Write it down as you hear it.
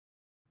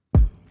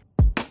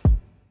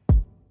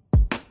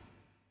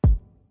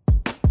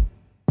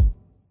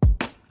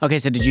Okay,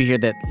 so did you hear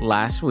that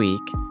last week,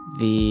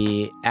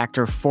 the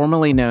actor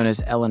formerly known as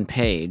Ellen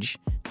Page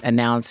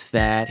announced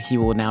that he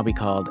will now be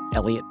called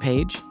Elliot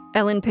Page?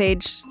 Ellen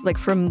Page, like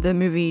from the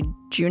movie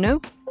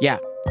Juno? Yeah,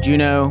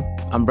 Juno,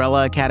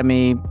 Umbrella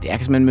Academy, the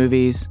X-Men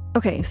movies.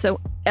 Okay, so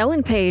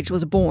Ellen Page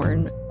was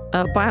born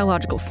a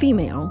biological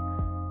female,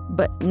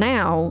 but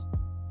now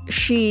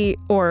she,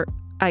 or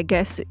I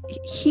guess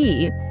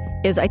he,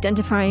 is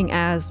identifying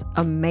as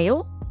a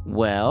male?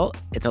 Well,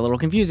 it's a little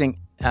confusing.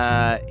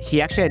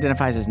 He actually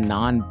identifies as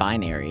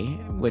non-binary,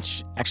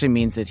 which actually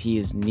means that he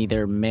is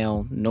neither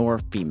male nor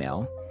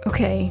female.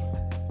 Okay.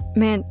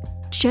 Man,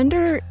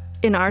 gender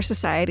in our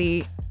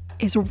society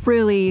is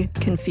really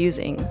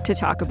confusing to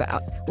talk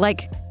about.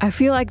 Like, I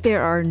feel like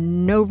there are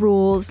no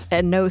rules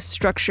and no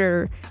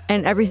structure,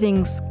 and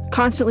everything's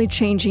constantly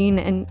changing,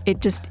 and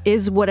it just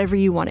is whatever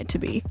you want it to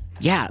be.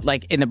 Yeah,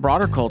 like in the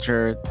broader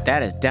culture,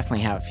 that is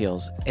definitely how it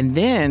feels. And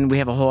then we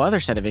have a whole other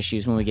set of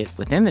issues when we get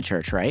within the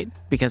church, right?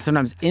 Because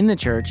sometimes in the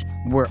church,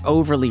 we're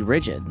overly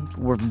rigid.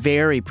 We're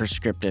very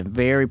prescriptive,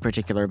 very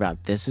particular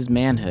about this is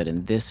manhood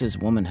and this is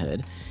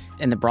womanhood.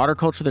 In the broader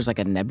culture, there's like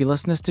a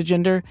nebulousness to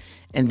gender.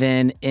 And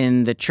then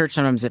in the church,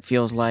 sometimes it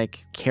feels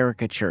like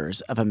caricatures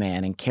of a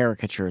man and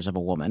caricatures of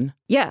a woman.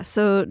 Yeah,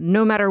 so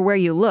no matter where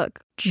you look,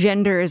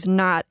 gender is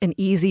not an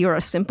easy or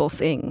a simple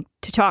thing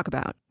to talk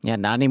about. Yeah,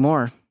 not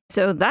anymore.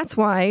 So that's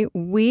why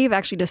we've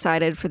actually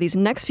decided for these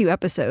next few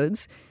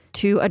episodes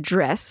to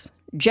address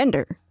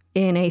gender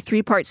in a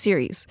 3-part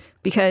series.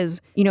 Because,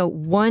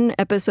 one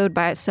episode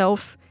by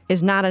itself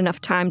is not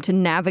enough time to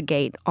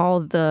navigate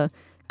all the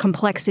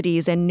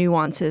complexities and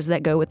nuances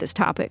that go with this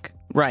topic.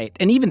 Right.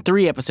 And even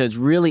 3 episodes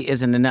really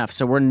isn't enough.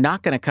 So we're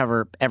not going to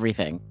cover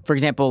everything. For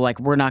example,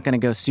 we're not going to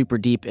go super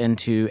deep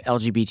into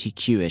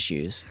LGBTQ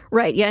issues.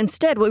 Right. Yeah.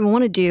 Instead, what we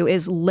want to do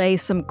is lay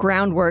some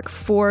groundwork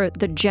for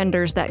the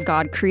genders that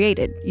God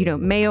created,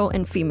 male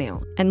and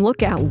female, and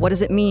look at what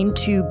does it mean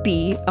to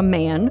be a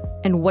man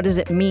and what does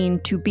it mean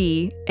to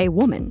be a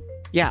woman.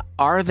 Yeah.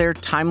 Are there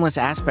timeless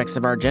aspects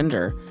of our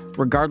gender,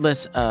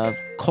 regardless of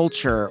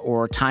culture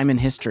or time in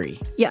history?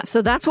 Yeah,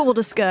 so that's what we'll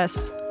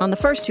discuss on the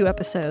first 2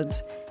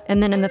 episodes.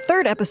 And then in the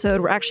 3rd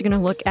episode, we're actually going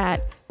to look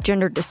at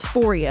gender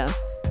dysphoria.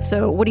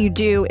 So what do you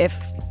do if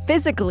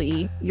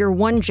physically you're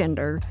one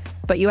gender,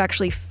 but you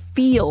actually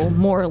feel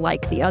more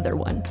like the other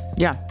one?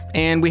 Yeah,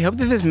 and we hope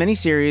that this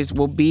miniseries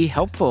will be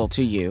helpful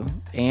to you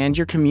and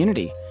your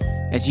community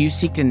as you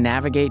seek to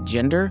navigate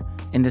gender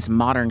in this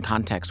modern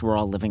context we're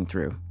all living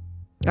through.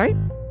 All right,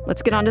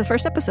 let's get on to the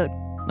first episode.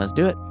 Let's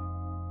do it.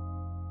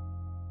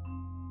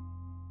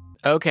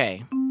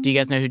 Okay, do you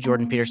guys know who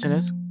Jordan Peterson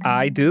is?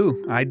 I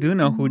do. I do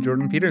know who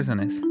Jordan Peterson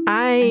is.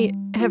 I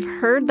have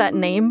heard that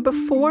name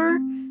before,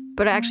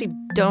 but I actually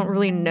don't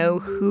really know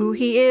who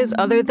he is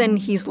other than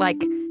he's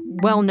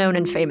well-known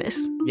and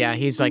famous. Yeah,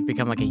 he's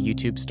become a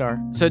YouTube star.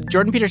 So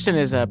Jordan Peterson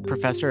is a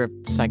professor of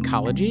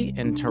psychology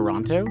in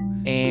Toronto.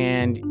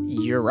 And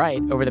you're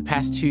right, over the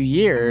past 2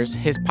 years,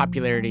 his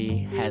popularity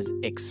has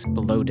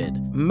exploded,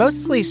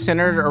 mostly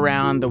centered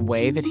around the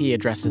way that he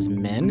addresses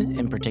men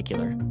in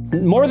particular.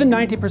 More than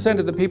 90%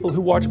 of the people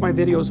who watch my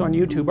videos on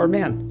YouTube are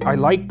men. I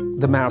like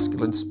the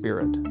masculine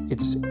spirit.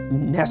 It's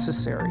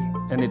necessary,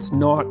 and it's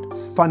not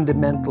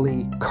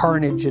fundamentally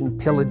carnage and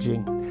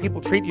pillaging.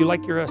 People treat you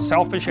like you're a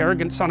selfish,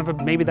 arrogant son of a...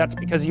 Maybe that's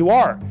because you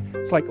are.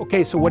 It's like,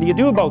 okay, so what do you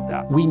do about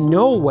that? We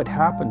know what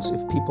happens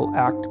if people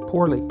act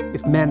poorly,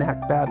 if men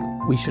act badly.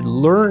 We should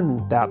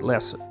learn that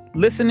lesson.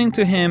 Listening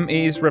to him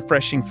is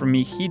refreshing for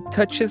me. He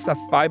touches a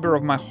fiber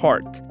of my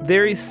heart.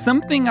 There is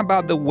something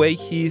about the way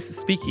he's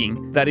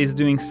speaking that is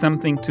doing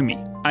something to me.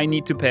 I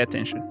need to pay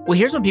attention. Well,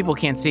 here's what people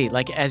can't see.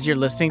 As you're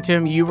listening to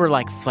him, you were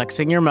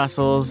flexing your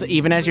muscles.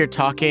 Even as you're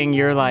talking,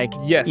 you're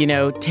yes.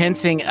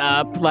 Tensing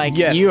up.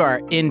 Yes. You are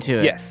into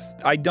it. Yes.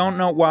 I don't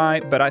know why,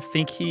 but I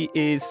think he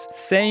is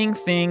saying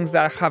things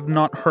that I have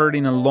not heard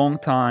in a long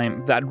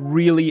time that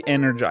really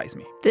energize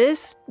me.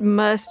 This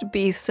must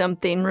be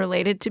something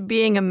related to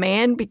being a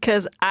man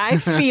because I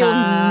feel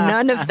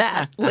none of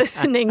that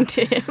listening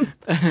to him.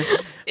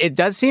 It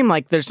does seem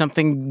like there's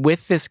something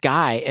with this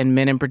guy and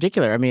men in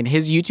particular. I mean,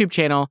 his YouTube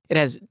channel, it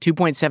has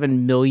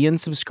 2.7 million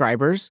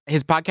subscribers.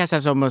 His podcast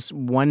has almost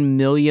 1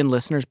 million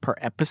listeners per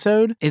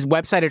episode. His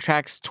website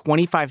attracts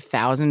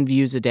 25,000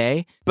 views a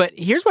day. But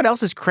here's what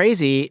else is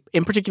crazy,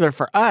 in particular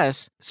for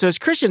us. So as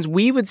Christians,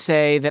 we would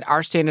say that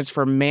our standards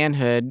for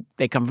manhood,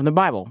 they come from the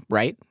Bible,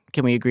 right?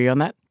 Can we agree on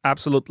that?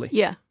 Absolutely.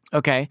 Yeah.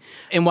 Okay.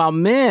 And while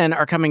men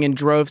are coming in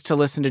droves to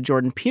listen to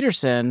Jordan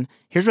Peterson,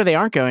 here's where they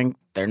aren't going.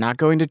 They're not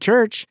going to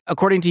church.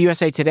 According to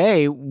USA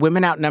Today,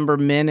 women outnumber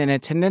men in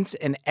attendance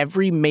in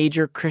every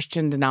major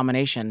Christian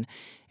denomination.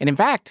 And in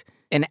fact,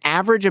 an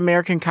average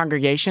American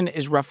congregation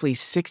is roughly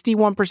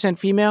 61%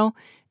 female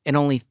and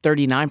only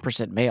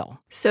 39%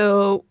 male.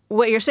 So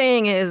what you're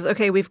saying is,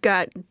 okay, we've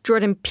got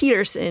Jordan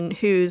Peterson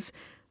who's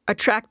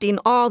attracting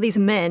all these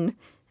men.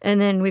 And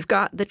then we've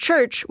got the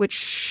church, which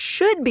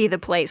should be the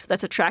place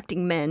that's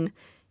attracting men,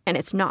 and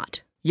it's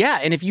not. Yeah,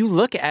 and if you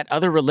look at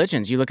other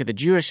religions, you look at the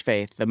Jewish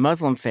faith, the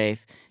Muslim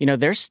faith,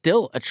 they're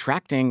still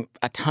attracting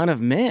a ton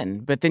of men.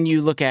 But then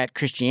you look at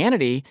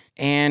Christianity,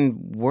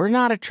 and we're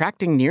not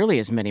attracting nearly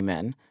as many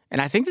men.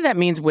 And I think that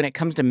means when it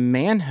comes to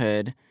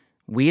manhood,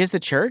 we as the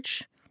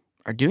church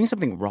are doing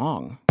something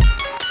wrong.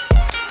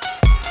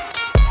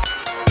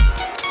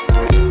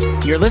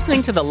 You're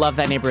listening to the Love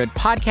Thy Neighborhood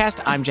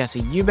podcast. I'm Jesse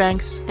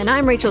Eubanks. And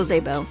I'm Rachel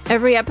Zabo.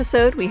 Every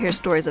episode, we hear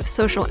stories of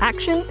social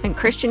action and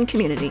Christian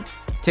community.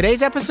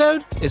 Today's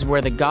episode is where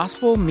the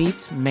gospel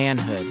meets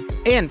manhood.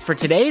 And for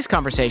today's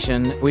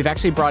conversation, we've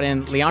actually brought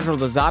in Leandro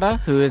Lozada,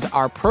 who is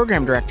our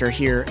program director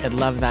here at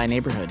Love Thy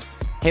Neighborhood.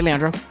 Hey,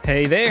 Leandro.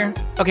 Hey there.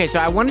 Okay, so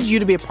I wanted you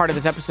to be a part of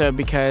this episode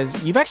because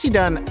you've actually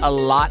done a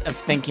lot of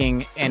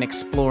thinking and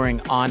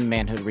exploring on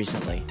manhood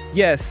recently.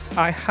 Yes,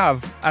 I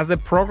have. As a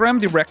program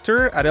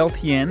director at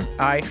LTN,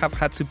 I have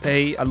had to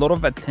pay a lot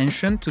of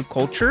attention to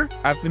culture.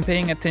 I've been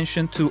paying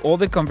attention to all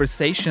the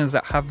conversations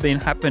that have been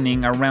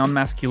happening around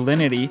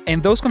masculinity.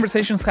 And those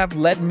conversations have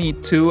led me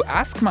to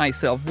ask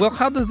myself, well,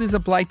 how does this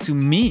apply to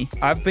me?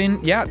 I've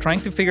been, trying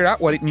to figure out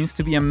what it means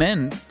to be a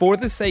man for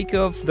the sake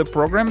of the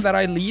program that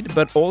I lead,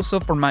 but also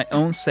for my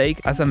own sake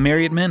as a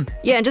married man.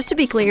 Yeah, and just to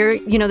be clear,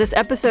 this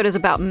episode is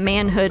about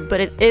manhood, but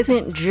it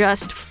isn't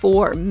just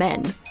for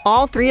men.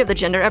 All three of the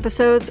gender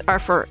episodes are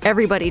for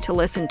everybody to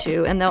listen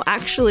to, and they'll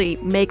actually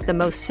make the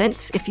most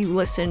sense if you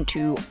listen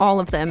to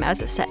all of them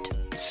as a set.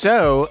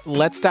 So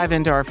let's dive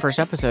into our first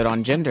episode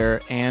on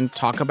gender and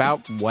talk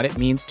about what it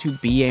means to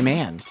be a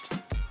man.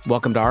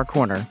 Welcome to our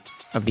corner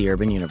of the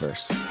urban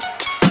universe.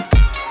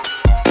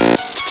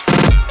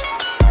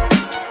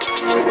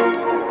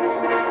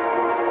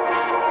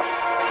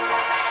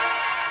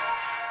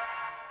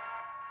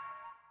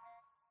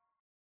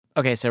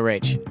 Okay, so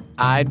Rach,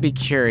 I'd be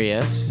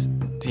curious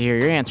to hear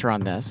your answer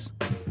on this.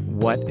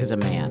 What is a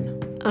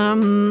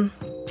man?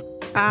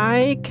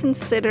 I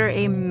consider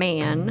a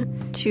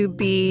man to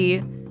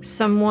be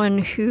someone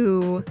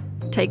who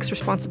takes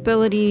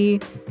responsibility,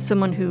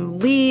 someone who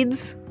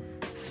leads,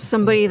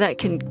 somebody that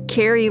can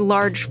carry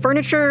large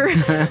furniture,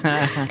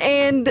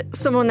 and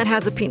someone that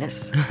has a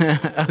penis.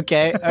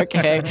 Okay.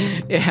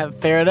 Yeah,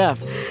 fair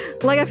enough.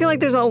 I feel like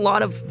there's a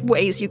lot of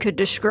ways you could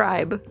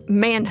describe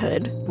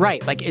manhood.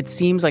 Right, it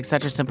seems like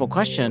such a simple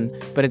question,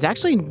 but it's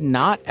actually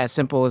not as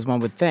simple as one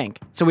would think.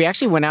 So we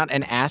actually went out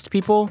and asked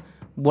people,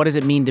 what does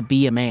it mean to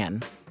be a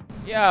man?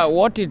 Yeah,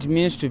 what it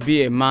means to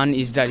be a man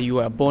is that you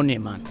are born a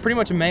man. Pretty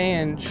much a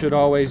man should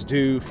always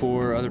do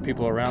for other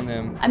people around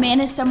them. A man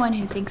is someone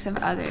who thinks of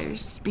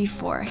others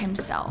before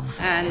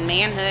himself. And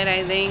manhood,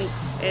 I think,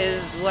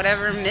 is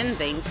whatever men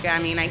think. I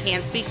mean, I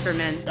can't speak for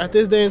men. At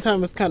this day and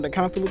time, it's kind of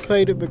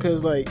complicated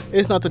because,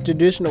 it's not the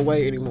traditional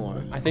way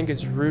anymore. I think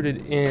it's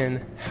rooted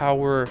in how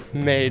we're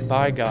made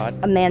by God.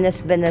 A man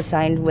that's been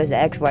assigned with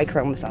XY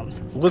chromosomes.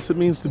 What it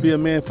means to be a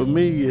man for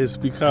me is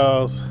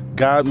because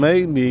God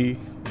made me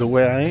the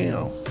way I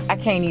am. I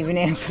can't even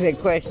answer that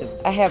question.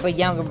 I have a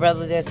younger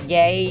brother that's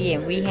gay,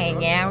 and we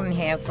hang out and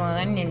have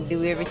fun and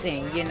do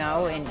everything,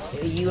 and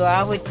you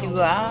are what you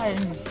are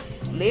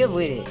and live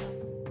with it.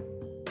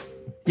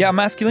 Yeah,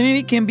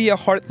 masculinity can be a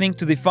hard thing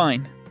to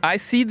define. I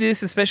see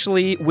this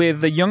especially with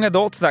the young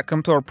adults that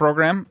come to our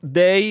program.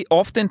 They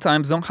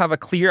oftentimes don't have a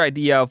clear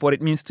idea of what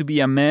it means to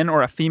be a man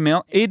or a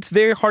female. It's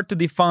very hard to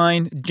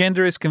define.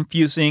 Gender is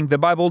confusing. The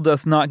Bible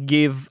does not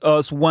give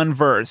us one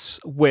verse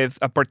with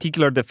a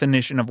particular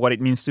definition of what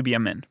it means to be a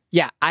man.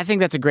 Yeah, I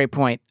think that's a great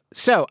point.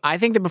 So I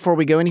think that before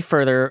we go any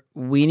further,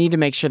 we need to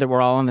make sure that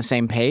we're all on the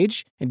same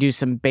page and do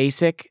some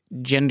basic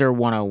Gender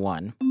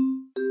 101.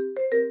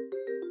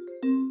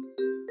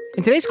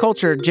 In today's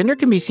culture, gender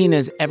can be seen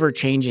as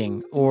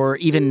ever-changing or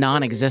even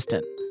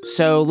non-existent.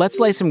 So let's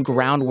lay some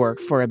groundwork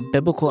for a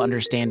biblical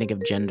understanding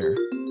of gender.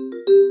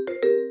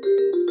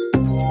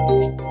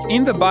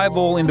 In the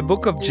Bible, in the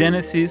book of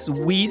Genesis,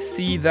 we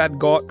see that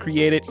God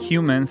created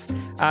humans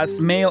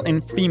as male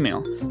and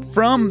female.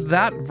 From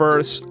that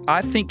verse,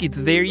 I think it's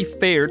very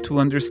fair to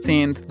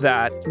understand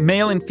that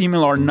male and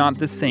female are not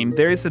the same.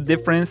 There is a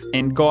difference,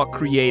 and God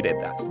created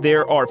that.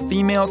 There are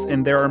females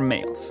and there are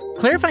males.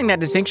 Clarifying that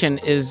distinction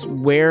is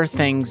where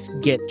things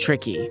get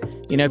tricky.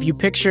 If you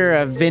picture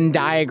a Venn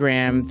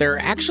diagram, there are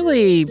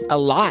actually a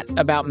lot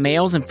about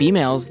males and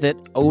females that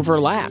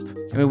overlap.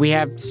 We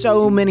have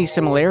so many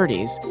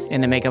similarities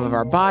in the makeup of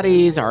our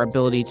bodies, our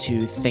ability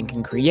to think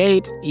and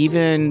create,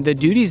 even the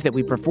duties that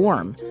we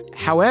perform.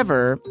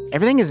 However,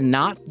 everything is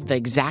not the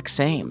exact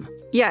same.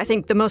 Yeah, I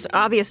think the most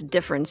obvious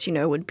difference,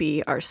 would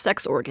be our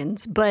sex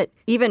organs. But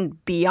even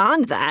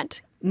beyond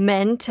that,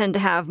 men tend to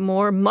have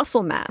more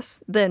muscle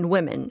mass than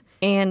women,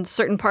 and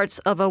certain parts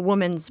of a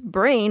woman's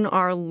brain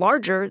are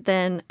larger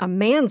than a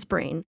man's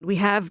brain. We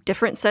have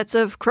different sets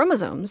of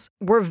chromosomes.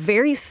 We're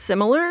very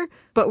similar,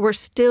 but we're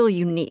still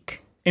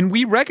unique. And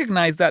we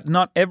recognize that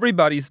not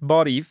everybody's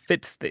body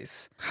fits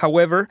this.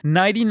 However,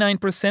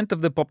 99%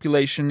 of the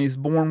population is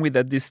born with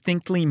a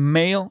distinctly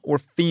male or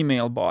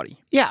female body.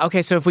 Yeah,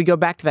 okay, so if we go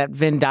back to that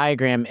Venn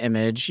diagram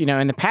image,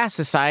 in the past,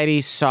 society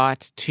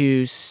sought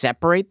to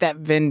separate that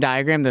Venn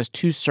diagram, those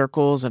two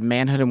circles of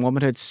manhood and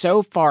womanhood,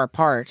 so far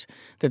apart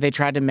that they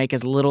tried to make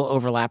as little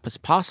overlap as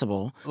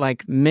possible.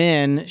 Like,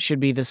 men should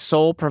be the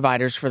sole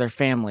providers for their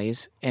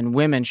families, and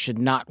women should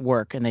not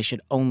work, and they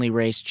should only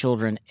raise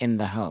children in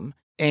the home.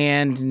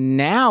 And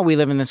now we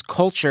live in this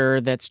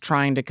culture that's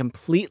trying to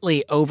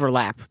completely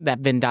overlap that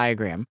Venn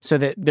diagram so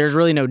that there's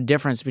really no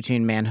difference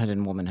between manhood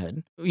and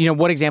womanhood.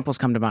 What examples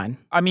come to mind?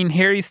 I mean,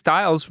 Harry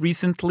Styles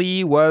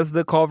recently was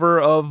the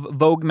cover of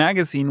Vogue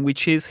magazine,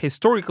 which is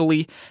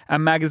historically a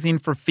magazine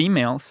for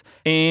females.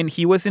 And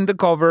he was in the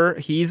cover.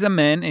 He's a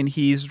man and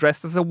he's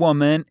dressed as a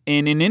woman.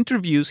 And in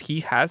interviews,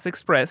 he has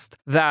expressed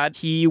that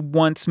he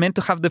wants men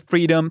to have the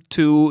freedom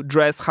to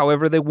dress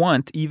however they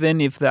want, even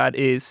if that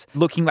is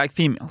looking like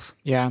females.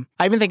 Yeah.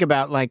 I even think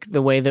about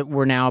the way that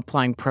we're now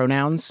applying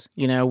pronouns.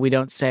 We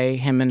don't say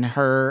him and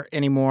her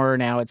anymore.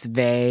 Now it's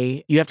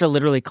they. You have to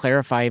literally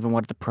clarify even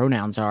what the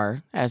pronouns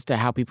are as to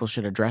how people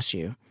should address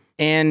you.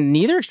 And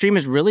neither extreme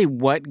is really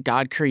what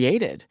God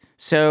created.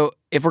 So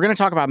if we're going to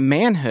talk about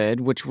manhood,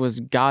 which was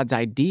God's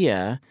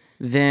idea,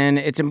 then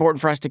it's important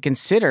for us to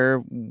consider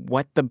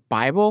what the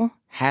Bible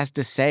has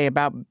to say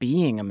about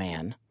being a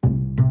man.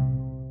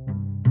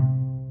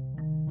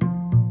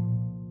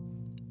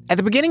 At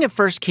the beginning of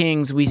 1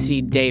 Kings, we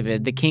see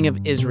David, the king of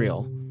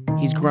Israel.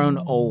 He's grown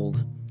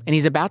old, and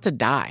he's about to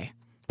die.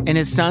 And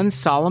his son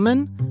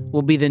Solomon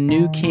will be the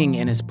new king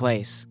in his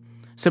place.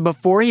 So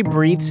before he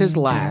breathes his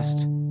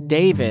last,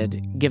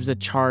 David gives a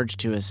charge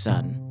to his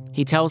son.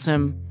 He tells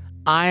him,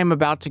 "I am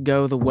about to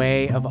go the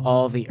way of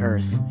all the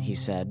earth," he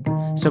said.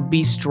 "So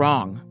be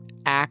strong,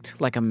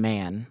 act like a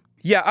man."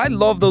 Yeah, I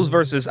love those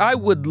verses. I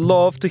would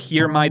love to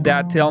hear my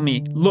dad tell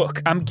me,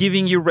 "Look, I'm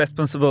giving you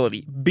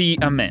responsibility. Be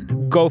a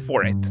man. Go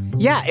for it."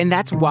 Yeah, and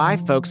that's why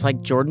folks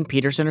like Jordan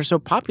Peterson are so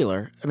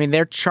popular. I mean,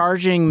 they're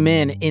charging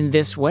men in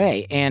this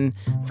way. And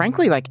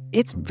frankly,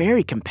 it's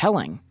very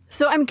compelling.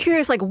 So I'm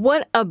curious,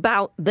 what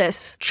about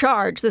this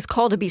charge, this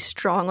call to be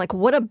strong,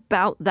 what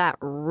about that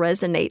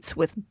resonates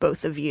with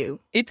both of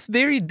you? It's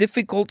very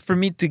difficult for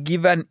me to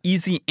give an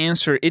easy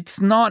answer. It's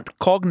not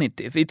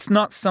cognitive. It's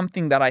not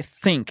something that I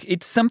think.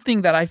 It's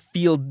something that I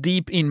feel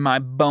deep in my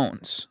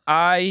bones.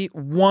 I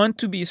want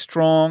to be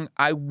strong.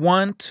 I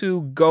want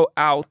to go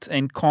out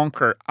and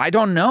conquer. I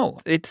don't know.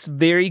 It's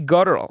very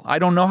guttural. I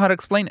don't know how to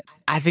explain it.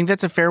 I think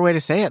that's a fair way to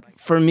say it.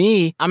 For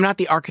me, I'm not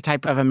the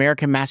archetype of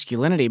American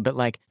masculinity, but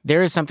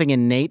there is something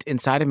innate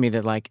inside of me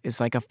that is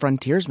like a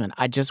frontiersman.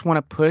 I just want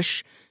to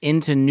push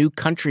into new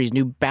countries,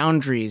 new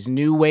boundaries,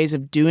 new ways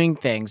of doing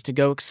things, to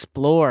go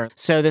explore.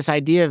 So this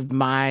idea of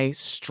my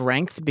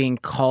strength being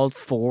called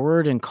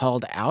forward and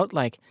called out,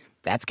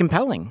 that's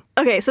compelling.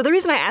 Okay, so the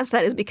reason I asked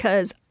that is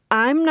because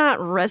I'm not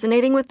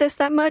resonating with this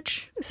that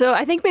much. So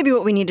I think maybe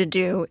what we need to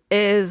do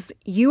is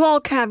you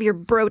all have your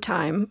bro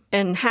time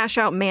and hash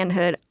out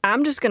manhood.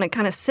 I'm just going to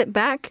kind of sit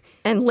back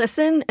and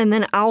listen, and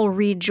then I'll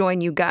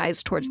rejoin you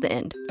guys towards the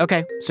end.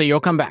 Okay, so you'll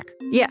come back?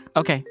 Yeah.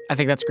 Okay, I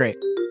think that's great.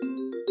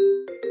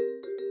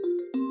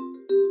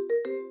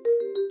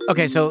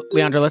 Okay, so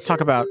Leandra, let's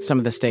talk about some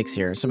of the stakes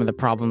here, some of the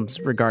problems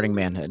regarding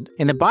manhood.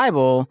 In the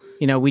Bible,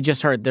 we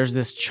just heard there's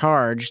this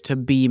charge to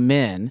be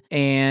men.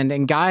 And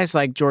in guys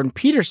like Jordan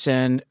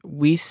Peterson,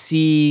 we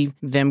see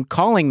them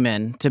calling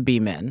men to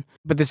be men.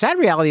 But the sad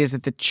reality is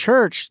that the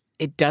church,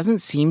 it doesn't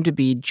seem to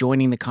be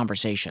joining the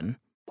conversation.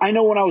 I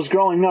know when I was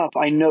growing up,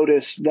 I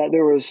noticed that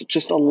there was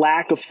just a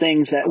lack of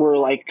things that were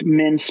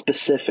men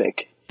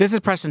specific. This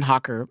is Preston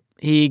Hawker.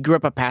 He grew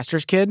up a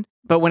pastor's kid,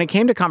 but when it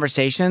came to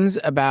conversations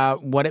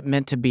about what it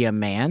meant to be a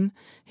man,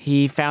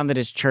 he found that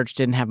his church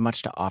didn't have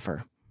much to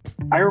offer.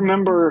 I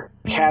remember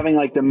having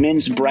the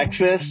men's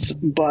breakfast,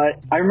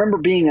 but I remember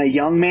being a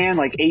young man,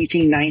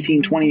 18,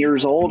 19, 20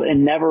 years old,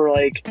 and never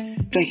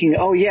thinking,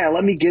 oh yeah,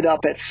 let me get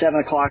up at 7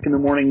 o'clock in the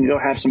morning and go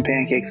have some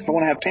pancakes. If I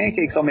want to have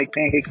pancakes, I'll make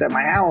pancakes at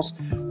my house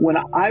when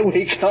I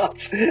wake up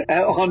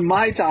on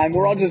my time,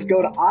 or I'll just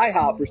go to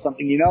IHOP or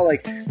something,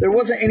 there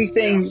wasn't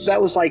anything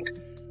that was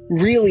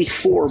really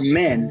for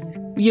men.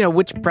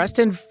 Which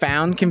Preston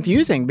found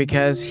confusing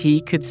because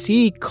he could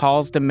see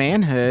calls to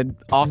manhood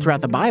all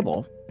throughout the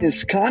Bible.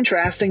 It's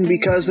contrasting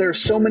because there are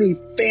so many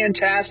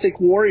fantastic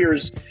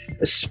warriors,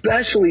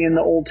 especially in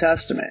the Old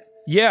Testament.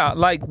 Yeah,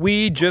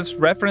 we just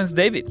referenced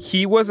David.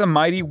 He was a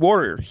mighty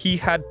warrior. He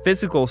had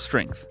physical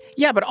strength.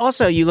 Yeah, but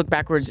also you look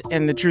backwards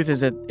and the truth is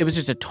that it was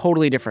just a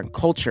totally different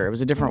culture. It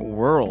was a different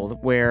world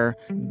where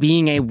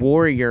being a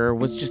warrior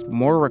was just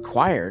more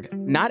required.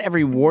 Not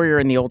every warrior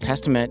in the Old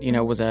Testament,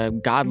 was a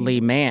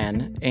godly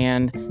man,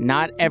 and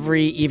not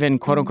every even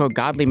quote-unquote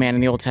godly man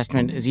in the Old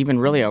Testament is even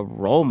really a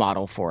role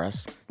model for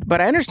us. But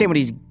I understand what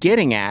he's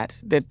getting at,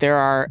 that there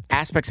are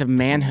aspects of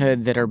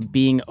manhood that are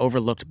being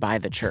overlooked by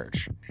the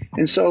church.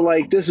 And so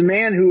like this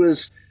man who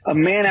is a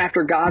man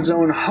after God's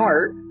own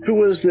heart,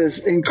 who was this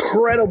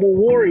incredible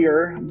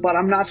warrior, but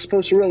I'm not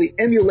supposed to really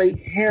emulate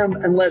him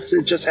unless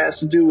it just has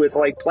to do with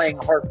like playing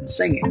a harp and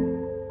singing.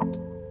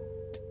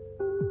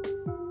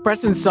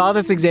 Preston saw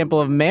this example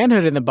of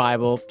manhood in the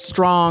Bible,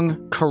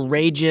 strong,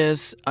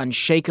 courageous,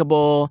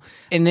 unshakable.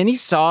 And then he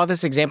saw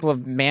this example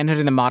of manhood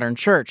in the modern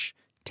church,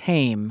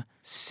 tame,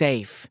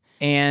 safe.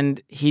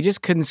 And he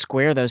just couldn't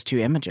square those two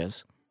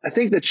images. I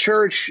think the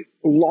church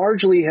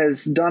largely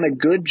has done a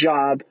good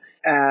job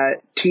at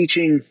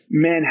teaching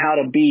men how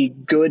to be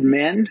good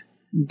men.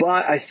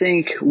 But I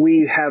think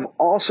we have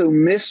also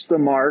missed the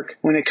mark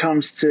when it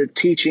comes to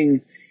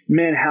teaching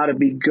men how to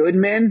be good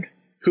men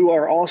who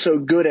are also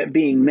good at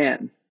being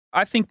men.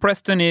 I think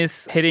Preston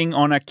is hitting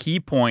on a key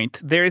point.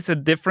 There is a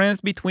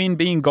difference between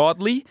being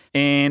godly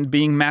and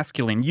being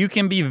masculine. You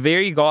can be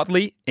very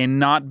godly and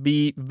not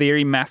be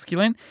very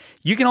masculine.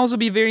 You can also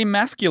be very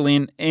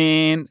masculine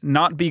and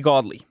not be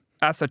godly.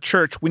 As a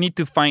church, we need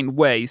to find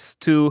ways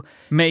to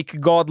make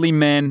godly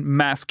men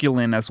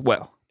masculine as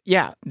well.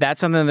 Yeah,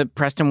 that's something that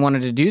Preston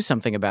wanted to do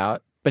something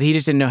about, but he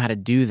just didn't know how to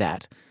do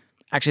that.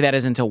 Actually, that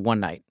is until one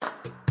night.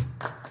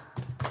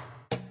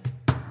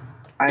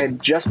 I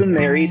had just been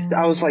married.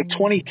 I was like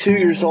 22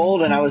 years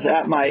old, and I was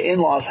at my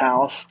in-laws'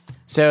 house.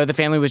 So the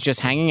family was just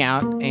hanging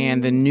out,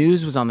 and the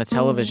news was on the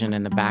television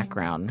in the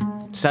background.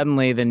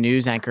 Suddenly, the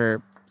news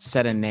anchor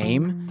said a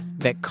name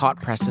that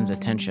caught Preston's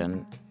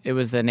attention. It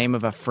was the name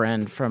of a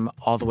friend from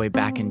all the way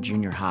back in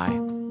junior high.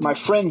 My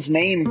friend's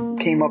name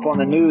came up on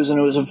the news, and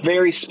it was a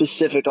very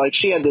specific, like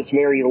she had this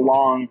very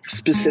long,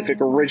 specific,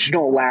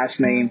 original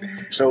last name.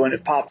 So when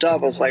it popped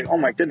up, I was like, oh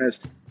my goodness.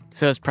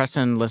 So as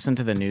Preston listened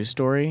to the news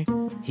story,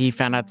 he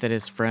found out that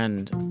his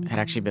friend had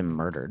actually been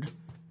murdered,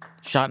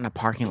 shot in a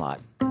parking lot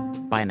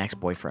by an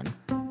ex-boyfriend.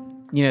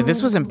 You know,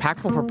 this was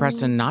impactful for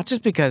Preston, not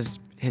just because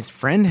his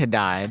friend had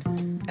died.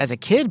 As a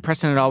kid,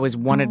 Preston had always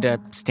wanted to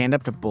stand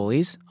up to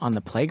bullies on the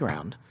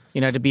playground,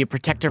 you know, to be a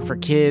protector for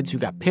kids who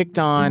got picked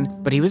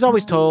on. But he was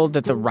always told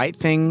that the right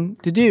thing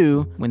to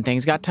do when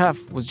things got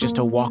tough was just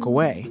to walk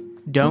away.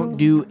 Don't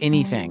do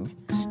anything.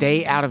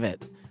 Stay out of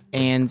it.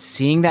 And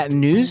seeing that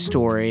news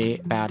story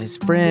about his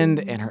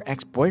friend and her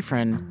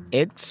ex-boyfriend,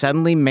 it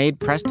suddenly made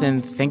Preston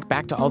think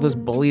back to all those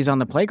bullies on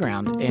the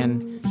playground.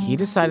 And he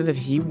decided that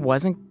he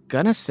wasn't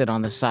gonna sit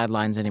on the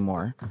sidelines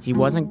anymore. He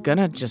wasn't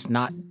gonna just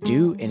not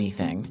do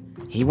anything.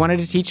 He wanted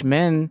to teach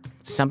men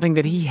something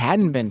that he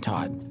hadn't been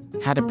taught,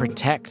 how to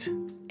protect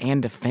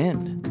and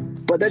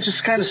defend. But that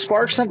just kind of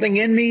sparked something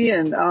in me,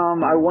 and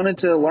I wanted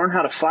to learn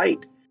how to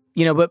fight.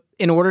 You know, but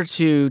in order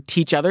to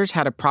teach others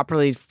how to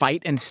properly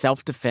fight and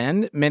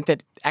self-defend meant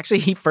that actually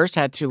he first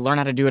had to learn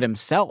how to do it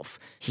himself.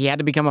 He had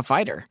to become a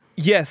fighter.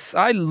 Yes,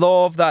 I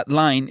love that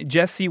line.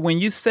 Jesse, when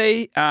you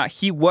say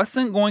he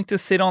wasn't going to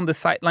sit on the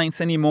sidelines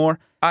anymore,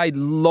 I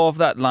love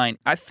that line.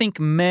 I think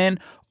men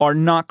are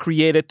not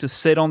created to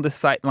sit on the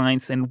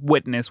sidelines and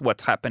witness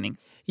what's happening.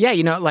 Yeah,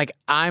 you know, like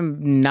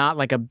I'm not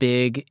like a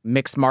big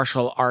mixed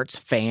martial arts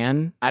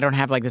fan. I don't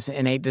have like this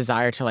innate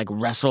desire to like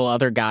wrestle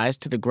other guys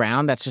to the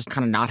ground. That's just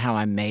kind of not how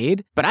I'm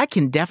made. But I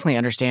can definitely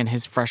understand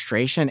his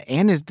frustration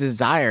and his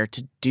desire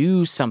to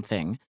do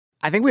something.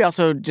 I think we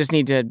also just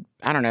need to,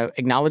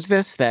 acknowledge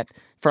this, that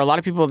for a lot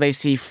of people, they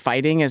see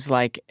fighting as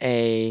like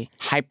a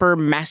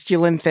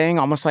hyper-masculine thing,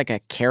 almost like a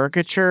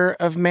caricature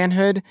of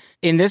manhood.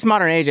 In this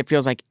modern age, it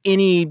feels like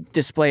any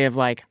display of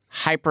like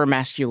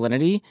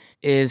hyper-masculinity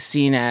is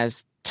seen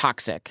as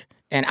toxic.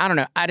 And I don't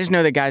know, I just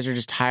know that guys are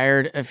just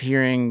tired of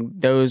hearing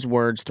those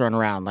words thrown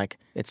around, like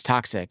it's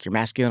toxic, your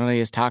masculinity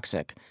is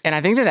toxic. And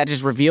I think that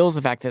just reveals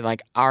the fact that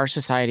like our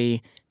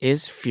society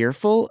is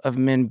fearful of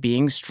men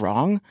being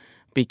strong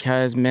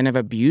because men have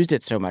abused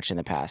it so much in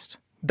the past.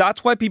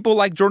 That's why people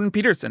like Jordan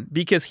Peterson,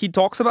 because he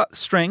talks about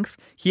strength,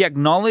 he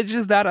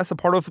acknowledges that as a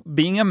part of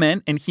being a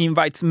man, and he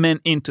invites men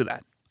into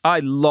that. I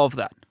love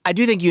that. I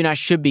do think you and I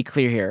should be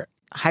clear here.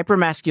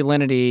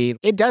 Hypermasculinity,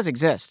 it does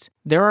exist.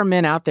 There are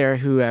men out there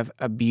who have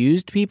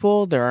abused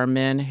people. There are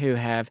men who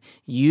have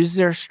used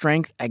their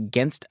strength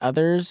against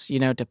others,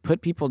 to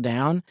put people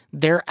down.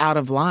 They're out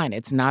of line.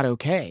 It's not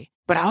okay.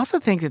 But I also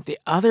think that the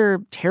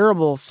other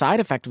terrible side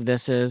effect of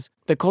this is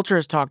the culture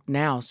has talked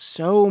now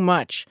so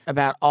much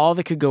about all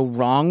that could go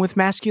wrong with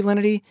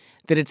masculinity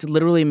that it's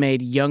literally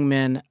made young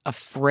men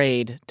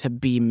afraid to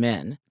be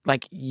men.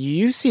 Like,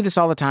 you see this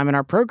all the time in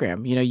our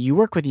program. You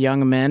work with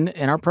young men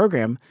in our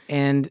program,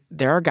 and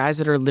there are guys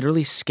that are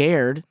literally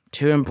scared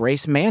to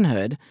embrace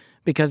manhood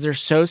because they're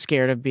so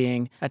scared of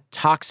being a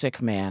toxic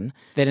man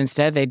that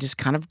instead they just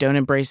kind of don't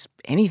embrace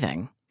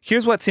anything.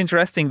 Here's what's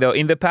interesting, though.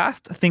 In the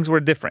past, things were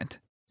different.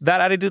 That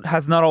attitude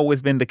has not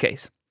always been the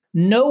case.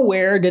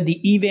 Nowhere did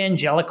the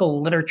evangelical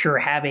literature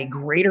have a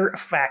greater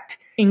effect,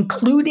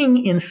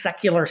 including in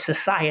secular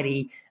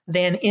society,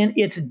 than in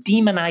its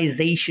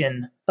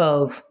demonization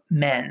of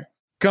men.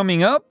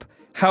 Coming up,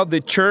 how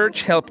the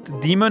church helped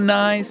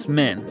demonize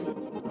men.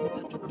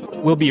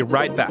 We'll be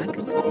right back.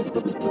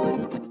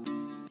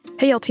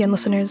 Hey LTN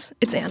listeners,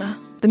 it's Anna,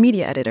 the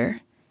media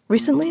editor.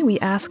 Recently, we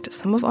asked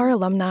some of our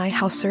alumni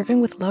how serving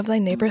with Love Thy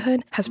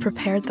Neighborhood has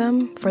prepared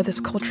them for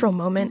this cultural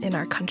moment in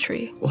our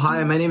country. Well,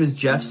 hi, my name is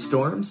Jeff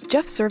Storms.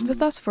 Jeff served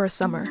with us for a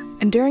summer,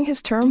 and during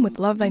his term with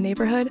Love Thy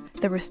Neighborhood,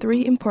 there were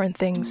 3 important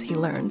things he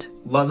learned.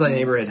 Love Thy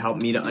Neighborhood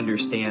helped me to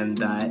understand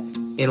that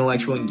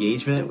intellectual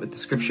engagement with the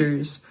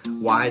scriptures,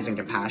 wise and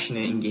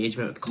compassionate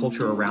engagement with the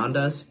culture around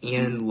us,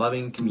 and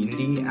loving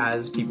community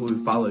as people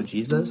who follow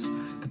Jesus,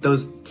 that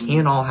those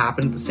can all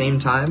happen at the same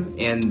time,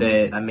 and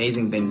that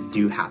amazing things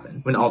do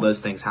happen when all those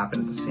things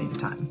happen at the same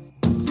time.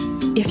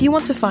 If you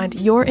want to find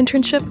your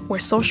internship where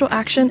social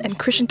action and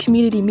Christian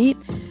community meet,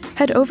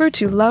 head over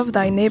to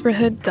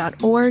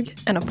lovethyneighborhood.org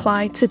and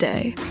apply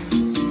today.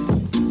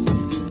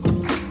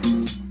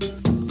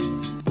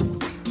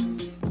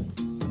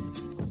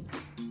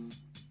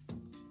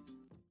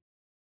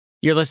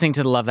 You're listening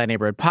to the Love Thy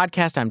Neighborhood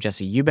podcast. I'm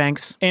Jesse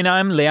Eubanks. And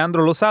I'm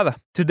Leandro Lozada.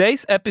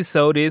 Today's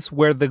episode is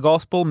Where the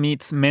Gospel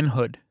Meets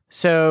Manhood.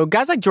 So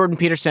guys like Jordan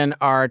Peterson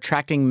are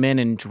attracting men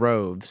in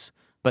droves,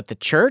 but the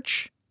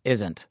church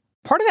isn't.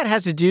 Part of that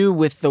has to do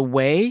with the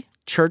way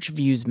church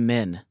views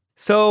men.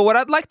 So what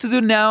I'd like to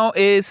do now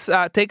is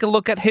take a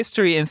look at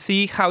history and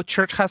see how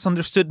church has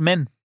understood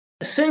men.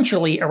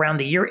 Essentially, around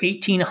the year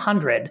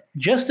 1800,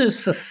 just as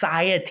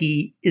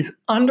society is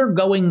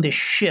undergoing the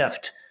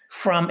shift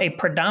from a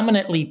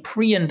predominantly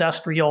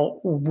pre-industrial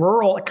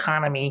rural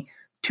economy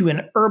to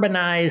an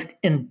urbanized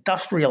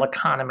industrial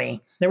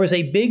economy, there was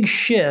a big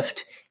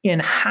shift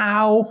in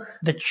how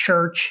the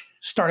church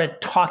started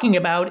talking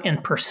about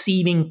and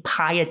perceiving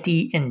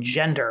piety and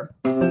gender.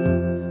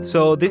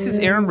 So this is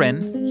Aaron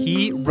Wren.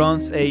 He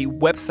runs a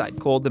website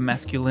called The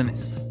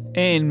Masculinist.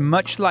 And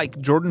much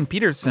like Jordan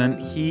Peterson,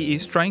 he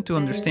is trying to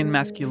understand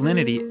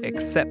masculinity,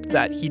 except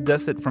that he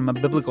does it from a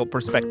biblical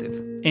perspective.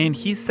 And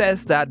he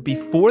says that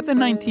before the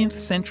 19th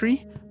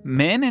century,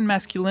 men and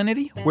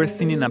masculinity were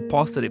seen in a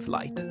positive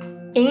light.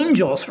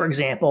 Angels, for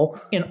example,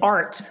 in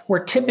art were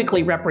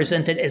typically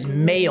represented as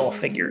male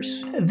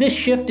figures. This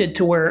shifted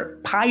to where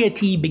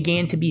piety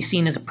began to be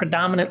seen as a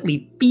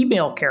predominantly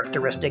female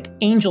characteristic.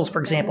 Angels, for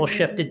example,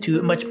 shifted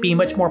to be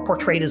much more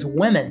portrayed as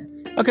women.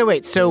 Okay,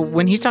 wait. So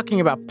when he's talking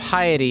about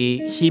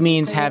piety, he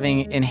means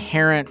having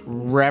inherent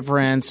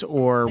reverence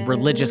or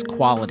religious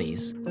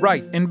qualities.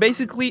 Right. And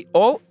basically,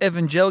 all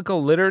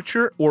evangelical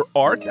literature or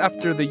art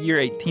after the year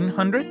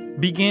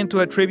 1800 began to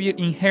attribute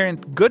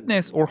inherent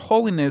goodness or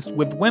holiness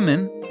with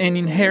women and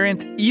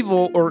inherent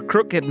evil or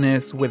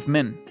crookedness with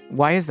men.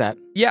 Why is that?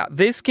 Yeah,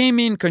 this came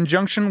in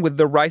conjunction with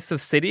the rise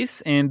of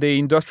cities and the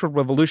Industrial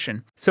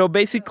Revolution. So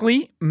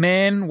basically,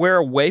 men were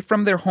away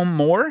from their home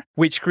more,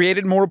 which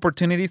created more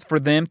opportunities for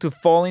them to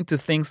fall into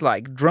things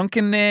like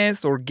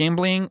drunkenness or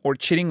gambling or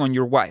cheating on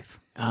your wife.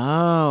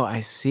 Oh, I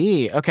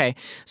see. Okay.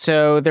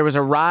 So there was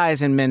a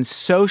rise in men's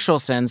social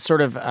sense,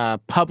 sort of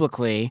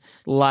publicly,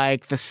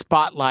 like the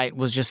spotlight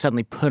was just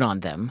suddenly put on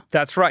them.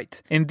 That's right.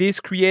 And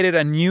this created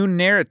a new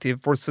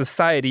narrative for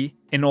society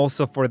and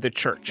also for the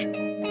church.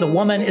 The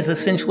woman is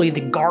essentially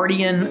the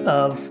guardian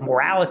of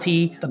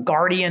morality, the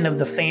guardian of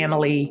the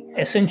family,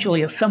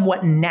 essentially a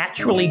somewhat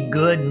naturally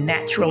good,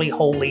 naturally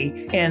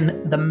holy.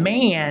 And the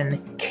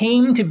man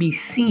came to be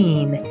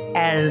seen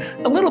as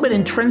a little bit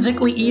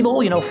intrinsically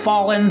evil,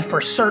 fallen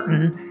for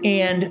certain,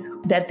 and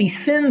that the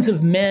sins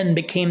of men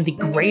became the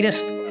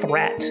greatest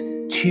threat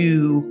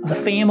to the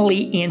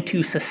family and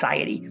to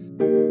society.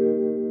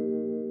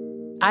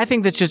 I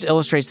think this just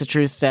illustrates the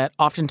truth that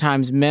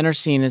oftentimes men are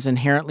seen as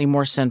inherently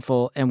more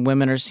sinful and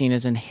women are seen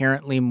as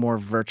inherently more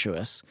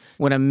virtuous.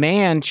 When a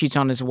man cheats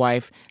on his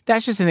wife,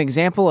 that's just an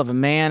example of a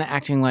man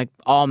acting like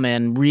all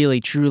men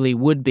really, truly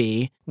would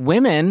be.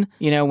 Women,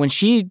 when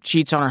she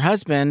cheats on her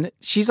husband,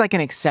 she's like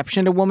an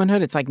exception to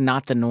womanhood. It's like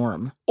not the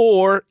norm.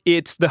 Or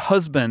it's the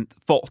husband's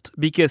fault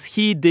because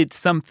he did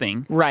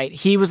something. Right.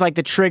 He was like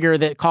the trigger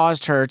that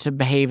caused her to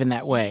behave in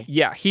that way.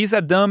 Yeah, he's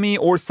a dummy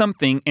or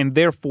something, and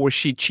therefore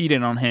she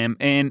cheated on him.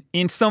 And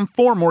in some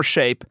form or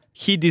shape,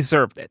 he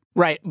deserved it.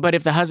 Right. But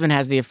if the husband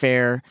has the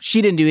affair,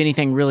 she didn't do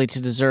anything really to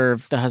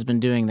deserve the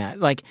husband doing that.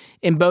 Like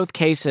in both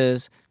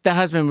cases, the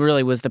husband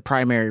really was the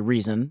primary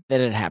reason that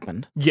it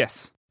happened.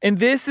 Yes. And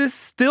this is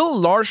still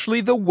largely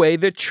the way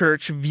the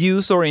church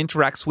views or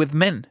interacts with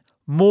men,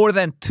 more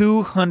than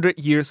 200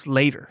 years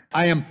later.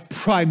 I am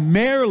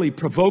primarily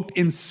provoked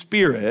in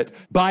spirit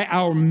by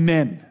our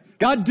men.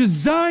 God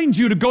designed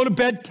you to go to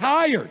bed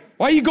tired.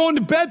 Why are you going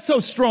to bed so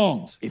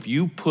strong? If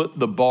you put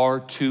the bar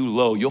too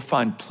low, you'll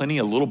find plenty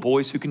of little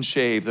boys who can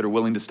shave that are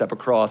willing to step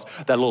across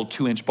that little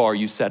 2-inch bar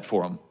you set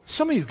for them.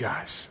 Some of you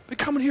guys, been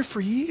coming here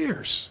for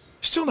years,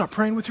 still not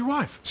praying with your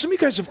wife. Some of you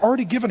guys have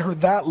already given her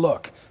that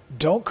look.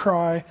 Don't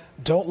cry.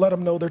 Don't let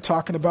them know they're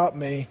talking about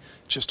me.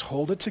 Just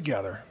hold it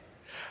together.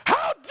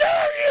 How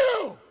dare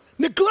you!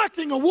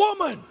 Neglecting a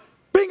woman,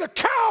 being a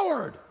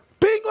coward,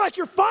 being like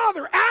your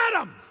father,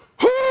 Adam.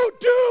 Who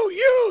do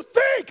you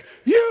think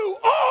you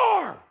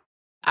are?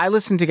 I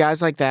listen to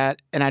guys like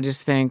that, and I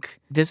just think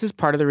this is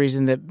part of the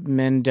reason that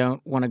men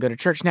don't want to go to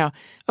church. Now,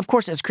 of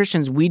course, as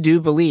Christians, we do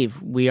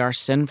believe we are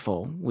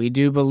sinful. We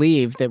do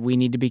believe that we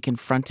need to be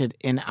confronted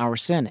in our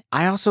sin.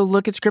 I also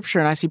look at Scripture,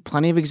 and I see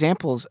plenty of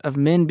examples of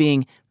men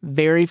being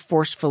very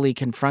forcefully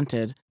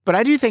confronted. But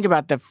I do think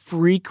about the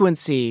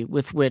frequency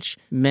with which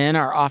men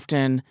are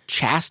often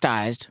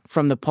chastised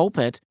from the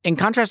pulpit, in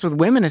contrast with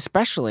women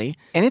especially.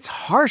 And it's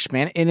harsh,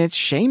 man, and it's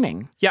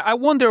shaming. Yeah, I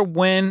wonder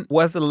when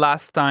was the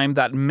last time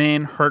that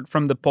men heard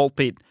from the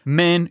pulpit,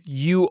 "Men,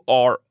 you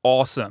are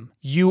awesome.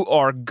 You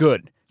are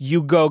good.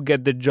 You go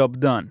get the job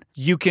done.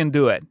 You can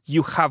do it.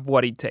 You have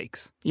what it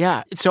takes."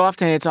 Yeah, so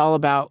often it's all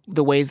about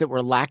the ways that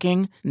we're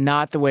lacking,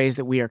 not the ways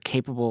that we are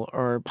capable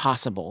or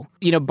possible.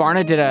 You know,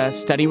 Barna did a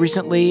study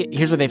recently.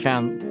 Here's what they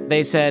found.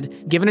 They said,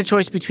 given a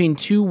choice between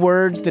two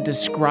words that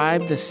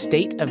describe the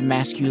state of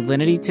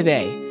masculinity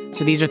today,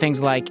 so these are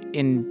things like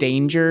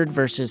endangered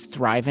versus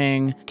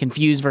thriving,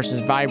 confused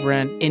versus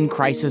vibrant, in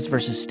crisis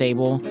versus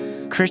stable,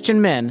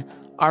 Christian men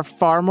are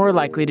far more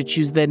likely to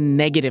choose the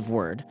negative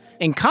word.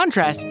 In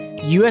contrast,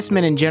 U.S.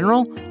 men in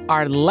general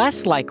are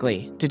less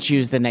likely to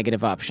choose the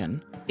negative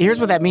option. Here's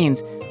what that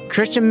means.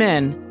 Christian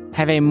men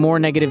have a more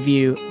negative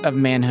view of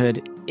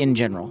manhood in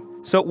general.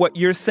 So what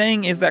you're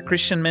saying is that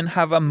Christian men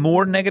have a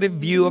more negative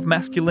view of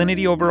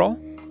masculinity overall?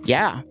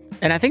 Yeah.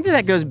 And I think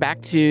that goes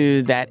back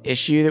to that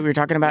issue that we were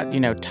talking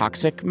about,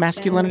 toxic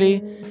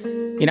masculinity.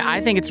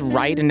 I think it's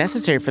right and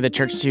necessary for the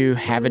church to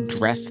have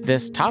addressed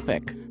this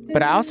topic.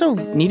 But I also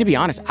need to be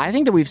honest, I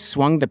think that we've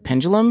swung the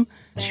pendulum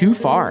too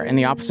far in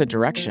the opposite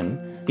direction.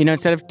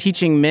 Instead of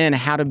teaching men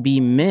how to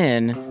be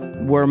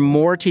men, we're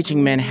more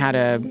teaching men how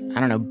to,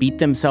 beat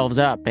themselves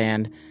up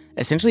and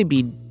essentially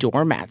be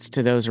doormats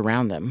to those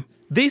around them.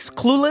 This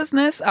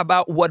cluelessness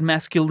about what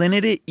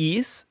masculinity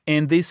is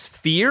and this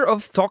fear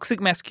of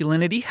toxic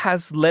masculinity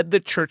has led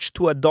the church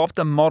to adopt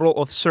a model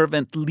of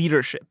servant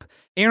leadership.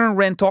 Aaron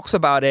Renn talks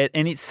about it,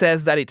 and it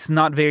says that it's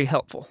not very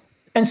helpful.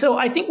 And so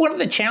I think one of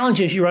the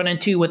challenges you run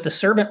into with the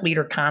servant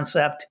leader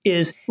concept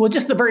is,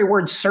 just the very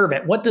word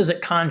servant. What does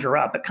it conjure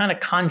up? It kind of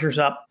conjures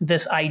up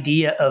this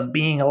idea of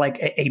being like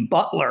a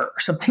butler or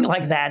something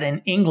like that in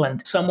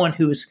England, someone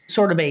who's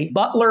sort of a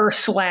butler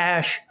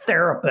 /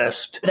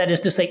 therapist, that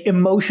is to say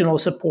emotional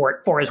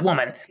support for his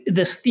woman.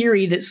 This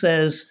theory that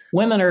says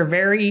women are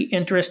very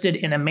interested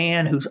in a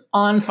man who's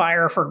on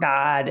fire for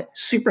God,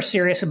 super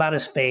serious about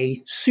his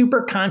faith,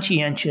 super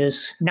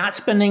conscientious, not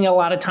spending a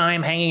lot of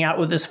time hanging out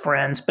with his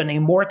friends,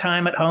 spending more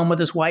time at home with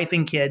his wife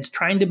and kids,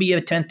 trying to be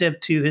attentive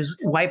to his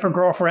wife or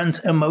girlfriend's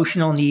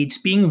emotional needs,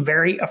 being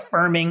very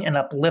affirming and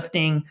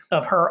uplifting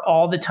of her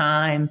all the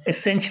time,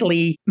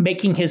 essentially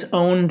making his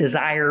own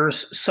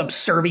desires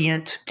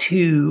subservient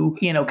to,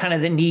 kind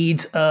of the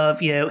needs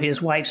of,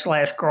 his wife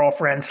 /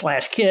 girlfriend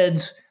 /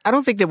 kids. I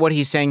don't think that what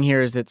he's saying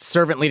here is that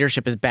servant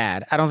leadership is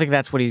bad. I don't think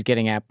that's what he's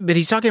getting at. But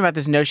he's talking about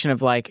this notion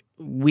of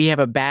we have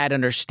a bad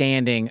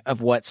understanding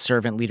of what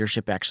servant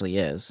leadership actually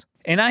is.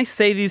 And I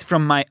say this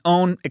from my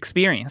own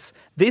experience.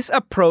 This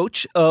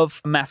approach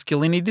of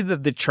masculinity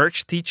that the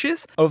church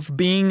teaches, of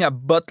being a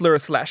butler /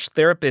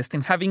 therapist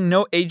and having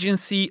no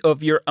agency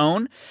of your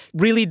own,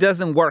 really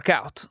doesn't work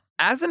out.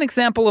 As an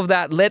example of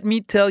that, let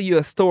me tell you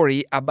a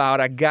story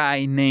about a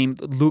guy named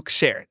Luke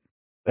Sherritt.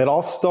 It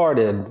all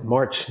started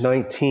March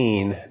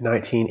 19,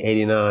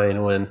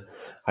 1989, when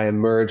I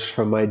emerged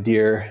from my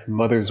dear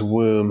mother's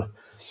womb,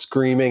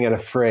 screaming and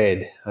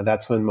afraid.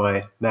 That's when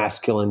my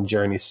masculine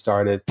journey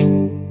started.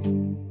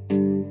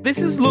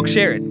 This is Luke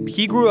Sherritt.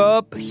 He grew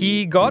up,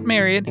 he got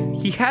married,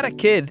 he had a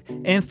kid,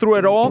 and through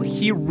it all,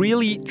 he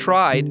really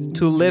tried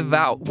to live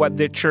out what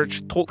the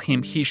church told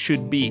him he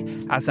should be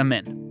as a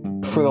man.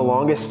 For the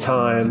longest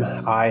time,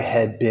 I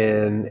had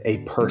been a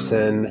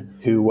person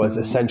who was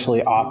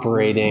essentially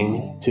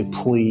operating to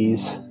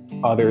please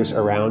others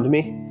around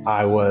me.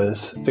 I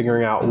was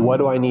figuring out, what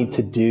do I need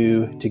to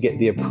do to get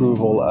the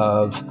approval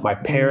of my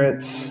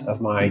parents, of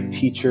my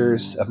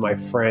teachers, of my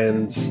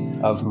friends,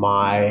 of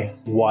my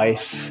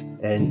wife,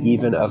 and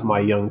even of my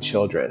young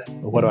children.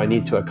 What do I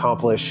need to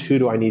accomplish? Who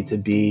do I need to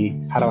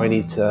be? How do I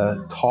need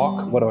to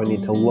talk? What do I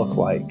need to look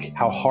like?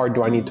 How hard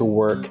do I need to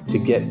work to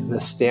get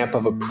the stamp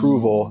of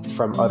approval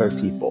from other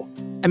people?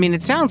 I mean,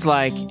 it sounds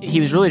like he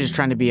was really just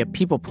trying to be a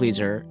people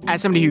pleaser.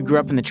 As somebody who grew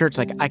up in the church,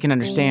 I can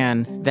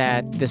understand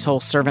that this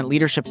whole servant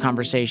leadership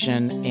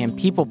conversation and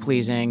people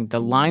pleasing, the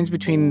lines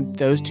between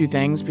those two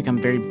things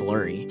become very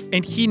blurry.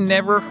 And he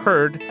never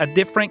heard a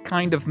different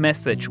kind of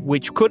message,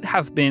 which could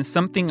have been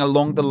something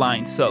along the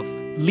lines of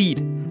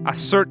lead,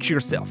 assert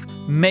yourself,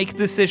 make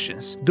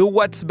decisions, do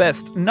what's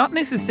best, not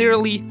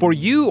necessarily for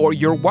you or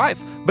your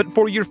wife, but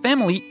for your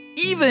family,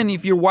 even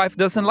if your wife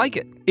doesn't like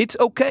it. It's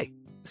okay.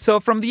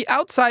 So from the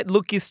outside,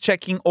 Luke is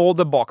checking all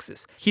the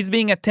boxes. He's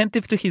being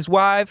attentive to his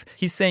wife.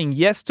 He's saying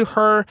yes to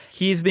her.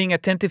 He's being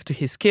attentive to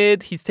his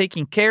kid. He's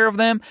taking care of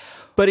them.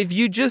 But if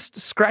you just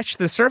scratch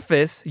the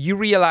surface, you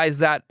realize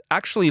that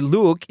actually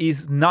Luke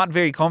is not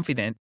very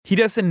confident. He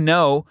doesn't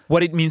know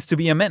what it means to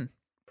be a man.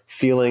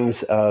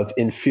 feelings of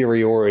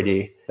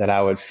inferiority that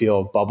I would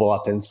feel bubble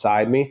up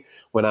inside me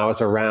when I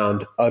was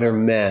around other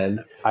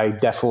men. I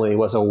definitely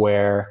was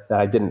aware that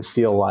I didn't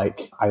feel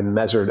like I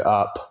measured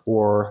up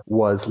or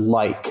was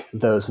like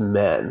those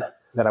men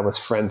that I was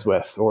friends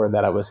with or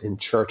that I was in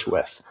church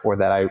with or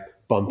that I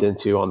bumped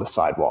into on the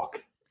sidewalk.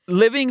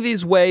 Living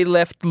this way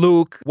left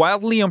Luke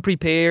wildly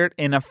unprepared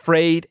and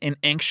afraid and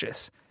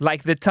anxious,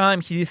 like the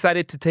time he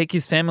decided to take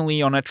his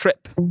family on a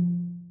trip.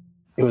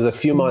 It was a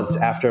few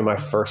months after my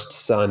first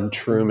son,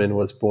 Truman,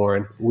 was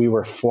born. We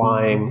were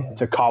flying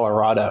to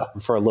Colorado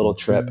for a little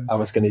trip. I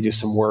was going to do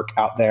some work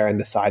out there and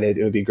decided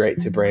it would be great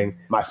to bring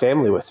my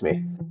family with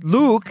me.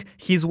 Luke,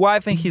 his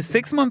wife, and his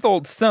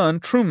 6-month-old son,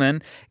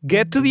 Truman,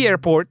 get to the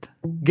airport,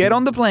 get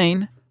on the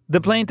plane. The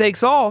plane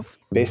takes off.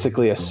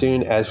 Basically, as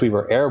soon as we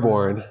were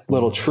airborne,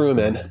 little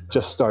Truman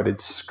just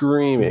started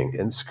screaming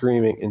and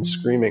screaming and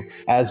screaming,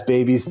 as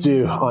babies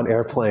do on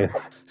airplanes.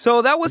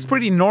 So that was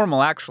pretty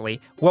normal,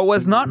 actually. What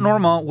was not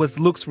normal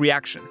was Luke's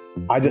reaction.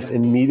 I just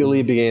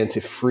immediately began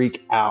to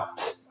freak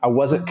out. I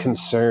wasn't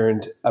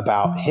concerned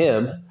about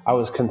him. I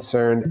was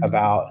concerned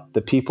about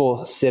the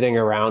people sitting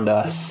around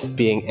us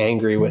being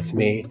angry with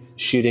me,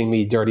 shooting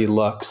me dirty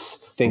looks,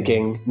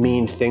 thinking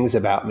mean things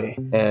about me.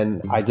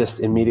 And I just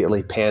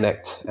immediately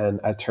panicked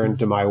and I turned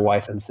to my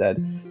wife and said,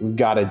 we've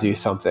got to do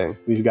something.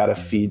 We've got to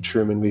feed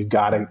Truman. We've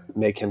got to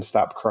make him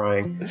stop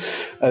crying.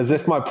 As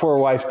if my poor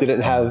wife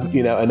didn't have,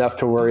 enough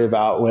to worry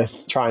about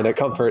with trying to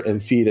comfort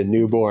and feed a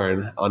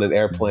newborn on an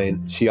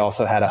airplane. She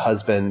also had a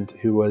husband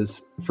who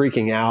was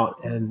freaking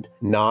out and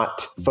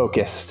not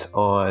focused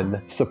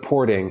on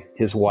supporting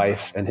his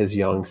wife and his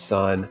young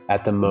son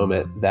at the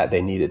moment that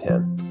they needed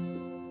him.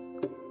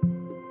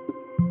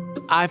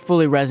 I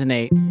fully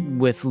resonate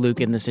with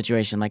Luke in this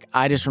situation. Like,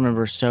 I just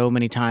remember so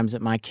many times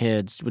that my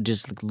kids would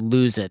just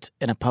lose it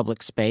in a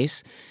public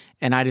space,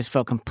 and I just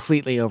felt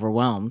completely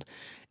overwhelmed.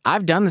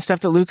 I've done the stuff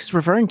that Luke's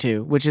referring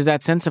to, which is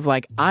that sense of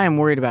like, I am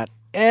worried about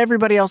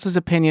everybody else's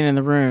opinion in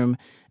the room,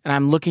 and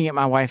I'm looking at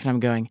my wife and I'm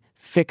going,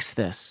 fix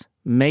this.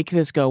 Make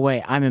this go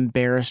away. I'm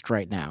embarrassed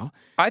right now.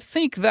 I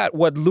think that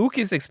what Luke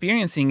is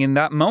experiencing in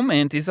that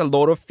moment is a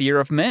lot of fear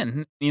of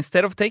men.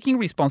 Instead of taking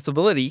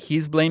responsibility,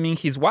 he's blaming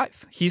his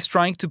wife. He's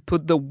trying to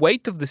put the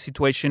weight of the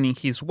situation in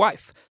his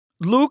wife.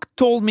 Luke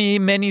told me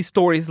many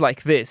stories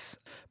like this,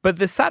 but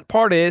the sad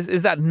part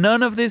is that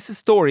none of these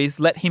stories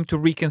led him to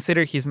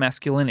reconsider his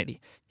masculinity.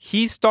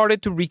 He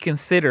started to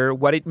reconsider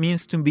what it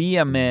means to be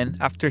a man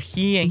after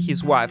he and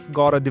his wife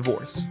got a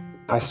divorce.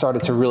 I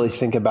started to really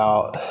think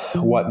about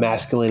what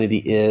masculinity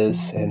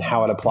is and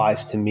how it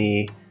applies to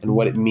me and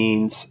what it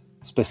means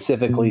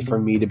specifically for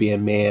me to be a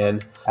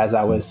man as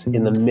I was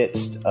in the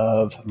midst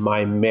of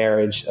my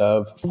marriage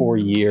of 4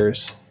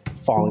 years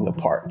falling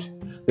apart.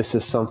 This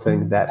is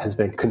something that has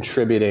been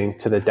contributing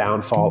to the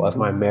downfall of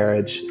my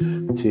marriage,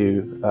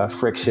 to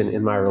friction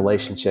in my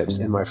relationships,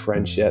 in my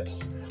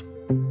friendships.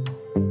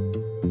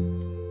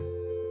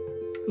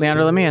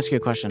 Leandro, let me ask you a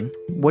question.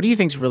 What do you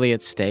think is really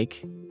at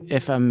stake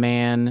if a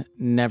man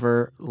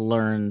never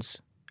learns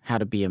how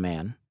to be a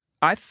man?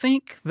 I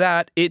think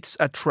that it's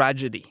a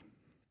tragedy.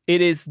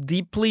 It is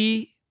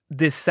deeply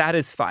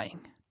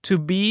dissatisfying to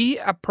be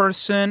a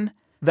person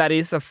that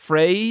is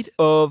afraid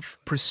of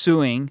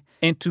pursuing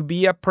and to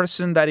be a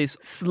person that is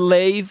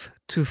slave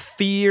to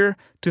fear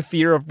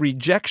of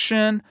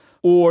rejection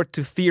or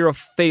to fear of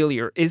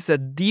failure. It's a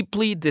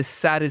deeply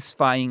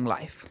dissatisfying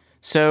life.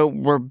 So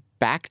we're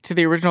back to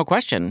the original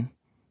question.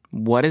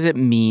 What does it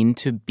mean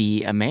to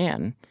be a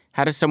man?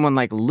 How does someone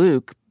like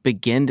Luke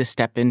begin to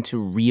step into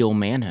real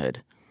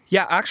manhood?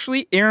 Yeah,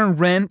 actually, Aaron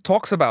Renn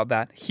talks about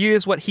that.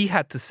 Here's what he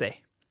had to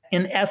say.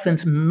 In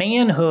essence,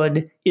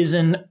 manhood is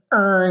an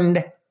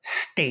earned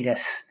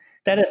status.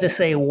 That is to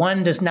say,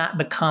 one does not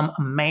become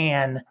a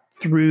man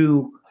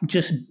through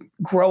just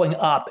growing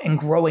up and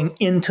growing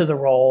into the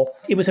role.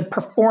 It was a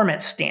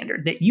performance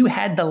standard that you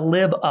had to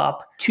live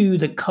up to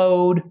the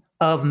code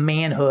of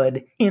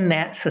manhood in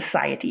that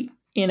society.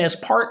 And as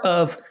part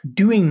of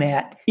doing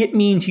that, it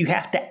means you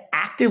have to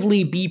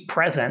actively be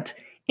present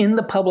in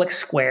the public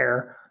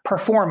square,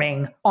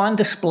 performing on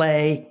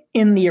display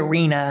in the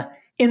arena,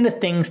 in the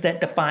things that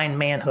define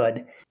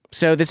manhood.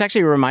 So this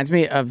actually reminds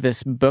me of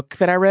this book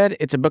that I read.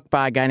 It's a book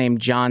by a guy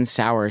named John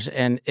Sowers,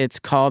 and it's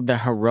called The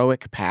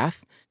Heroic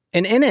Path.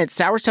 And in it,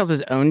 Sowers tells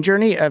his own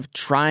journey of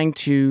trying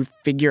to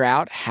figure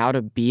out how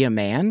to be a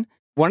man.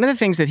 One of the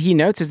things that he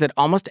notes is that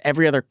almost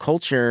every other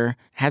culture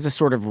has a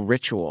sort of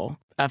ritual,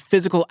 a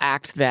physical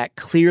act that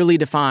clearly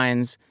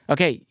defines,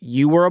 okay,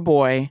 you were a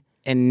boy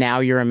and now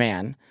you're a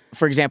man.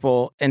 For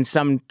example, in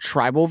some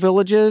tribal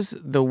villages,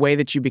 the way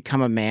that you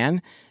become a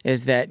man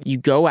is that you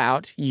go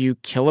out, you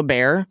kill a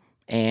bear,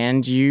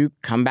 and you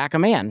come back a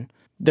man.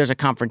 There's a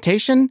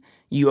confrontation,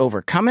 you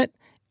overcome it,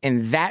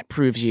 and that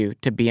proves you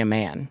to be a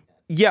man.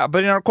 Yeah,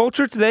 but in our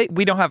culture today,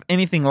 we don't have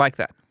anything like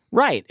that.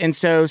 Right. And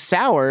so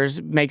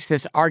Sowers makes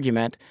this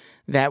argument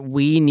that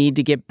we need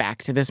to get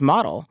back to this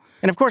model.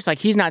 And of course, like,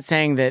 he's not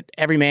saying that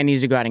every man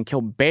needs to go out and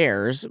kill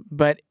bears,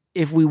 but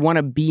if we want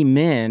to be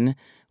men,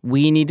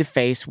 we need to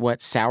face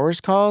what Sowers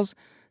calls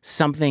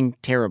something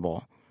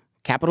terrible.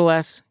 capital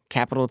S,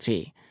 capital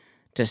T.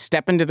 To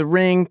step into the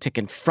ring, to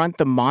confront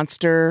the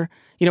monster.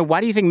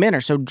 Why do you think men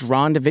are so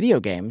drawn to video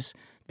games?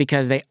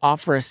 Because they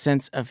offer a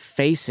sense of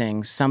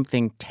facing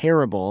something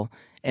terrible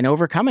and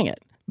overcoming it.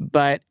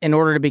 But in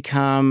order to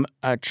become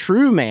a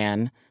true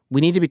man,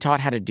 we need to be taught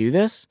how to do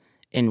this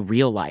in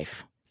real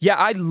life. Yeah,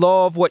 I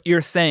love what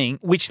you're saying,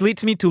 which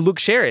leads me to Luke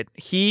Sherritt.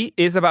 He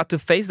is about to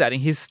face that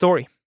in his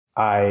story.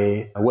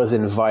 I was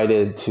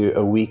invited to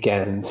a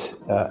weekend,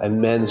 a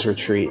men's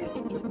retreat.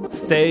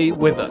 Stay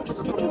with us.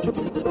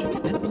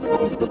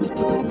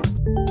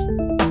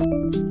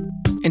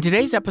 In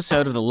today's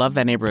episode of the Love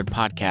Thy Neighborhood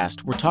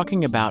podcast, we're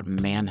talking about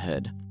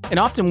manhood. And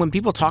often when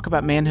people talk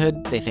about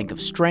manhood, they think of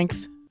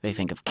strength, they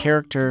think of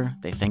character,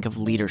 they think of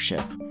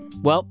leadership.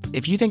 Well,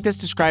 if you think this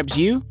describes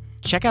you,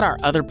 check out our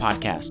other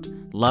podcast,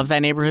 Love Thy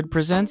Neighborhood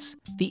Presents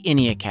The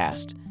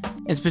Enneacast.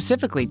 And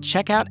specifically,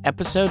 check out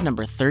episode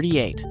number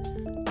 38,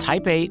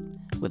 Type 8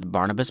 with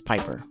Barnabas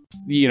Piper.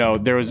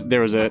 There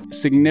was a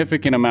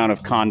significant amount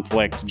of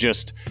conflict,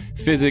 just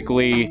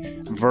physically,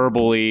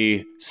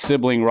 verbally,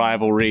 sibling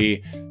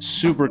rivalry,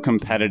 super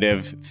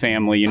competitive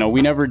family.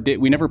 We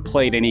never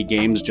played any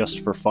games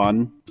just for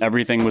fun.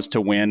 Everything was to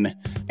win.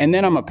 And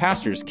then I'm a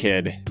pastor's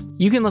kid.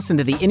 You can listen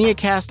to the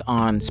Enneacast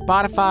on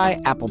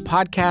Spotify, Apple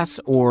Podcasts,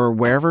 or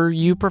wherever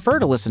you prefer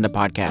to listen to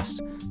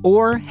podcasts.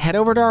 Or head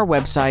over to our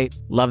website,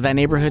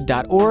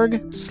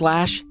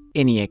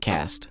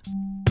 lovethyneighborhood.org/Enneacast.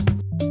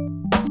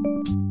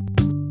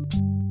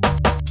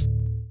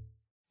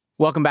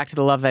 Welcome back to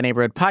the Love Thy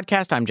Neighborhood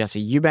podcast. I'm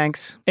Jesse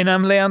Eubanks. And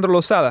I'm Leandro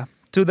Lozada.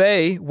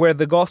 Today, where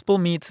the gospel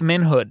meets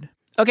manhood.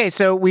 Okay,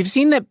 so we've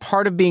seen that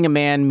part of being a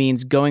man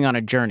means going on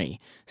a journey,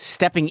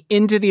 stepping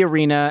into the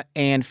arena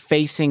and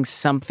facing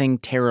something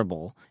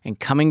terrible, and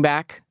coming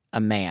back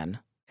a man.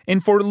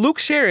 And for Luke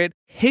Sherritt,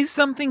 his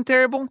something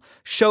terrible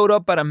showed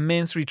up at a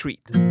men's retreat.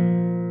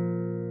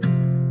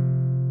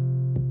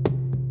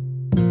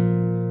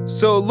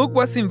 So Luke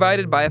was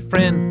invited by a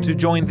friend to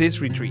join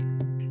this retreat.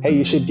 Hey,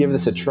 you should give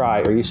this a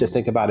try, or you should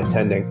think about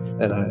attending.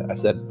 And I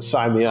said,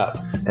 sign me up.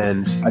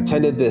 And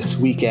attended this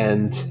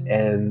weekend,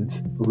 and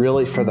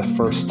really for the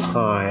first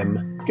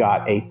time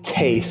got a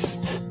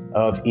taste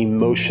of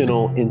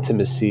emotional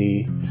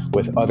intimacy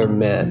with other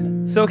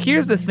men. So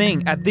here's the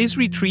thing. At this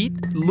retreat,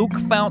 Luke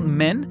found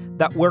men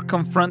that were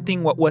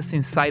confronting what was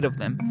inside of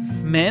them.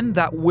 Men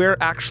that were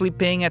actually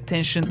paying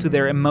attention to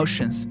their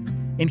emotions.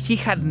 And he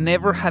had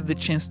never had the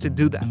chance to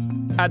do that.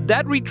 At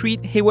that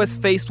retreat, he was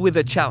faced with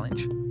a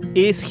challenge.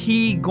 Is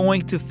he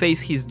going to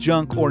face his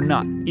junk or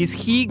not? Is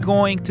he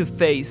going to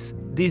face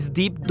this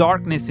deep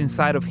darkness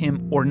inside of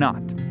him or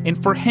not? And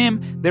for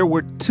him, there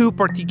were two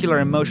particular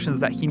emotions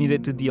that he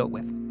needed to deal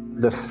with.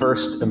 The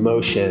first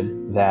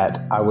emotion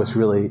that I was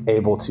really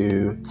able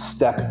to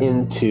step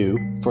into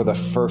for the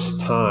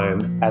first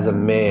time as a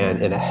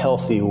man in a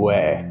healthy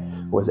way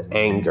was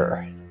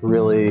anger.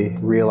 Really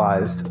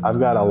realized I've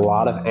got a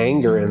lot of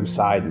anger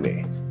inside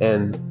me,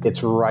 and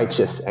it's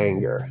righteous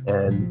anger,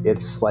 and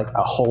it's like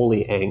a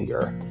holy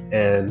anger.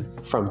 And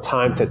from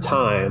time to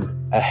time,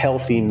 a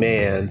healthy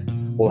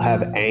man will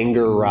have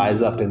anger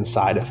rise up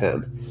inside of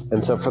him.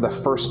 And so for the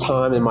first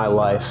time in my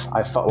life,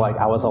 I felt like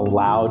I was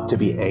allowed to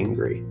be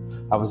angry.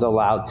 I was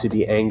allowed to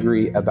be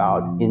angry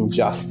about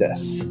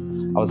injustice.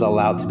 I was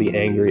allowed to be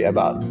angry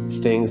about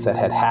things that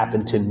had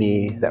happened to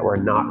me that were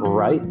not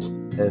right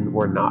and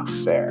were not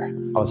fair.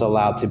 I was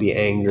allowed to be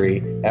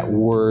angry at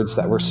words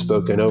that were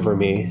spoken over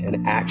me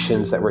and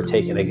actions that were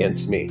taken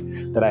against me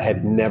that I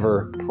had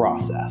never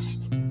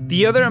processed.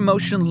 The other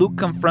emotion Luke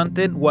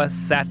confronted was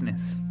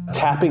sadness.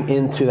 Tapping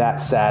into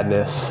that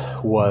sadness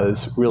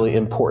was really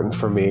important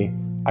for me.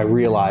 I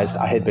realized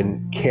I had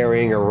been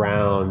carrying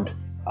around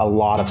a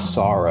lot of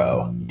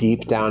sorrow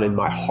deep down in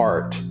my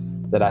heart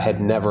that I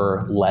had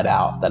never let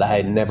out, that I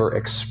had never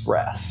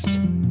expressed.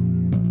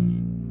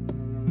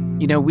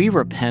 We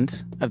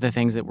repent of the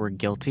things that we're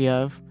guilty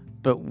of,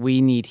 but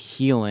we need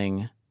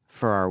healing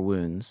for our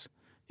wounds.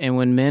 And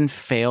when men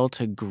fail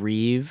to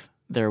grieve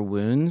their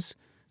wounds,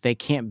 they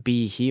can't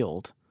be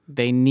healed.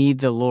 They need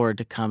the Lord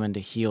to come and to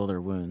heal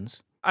their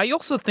wounds. I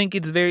also think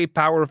it's very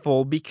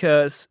powerful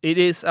because it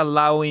is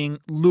allowing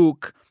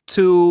Luke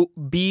to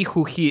be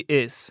who he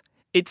is.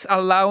 It's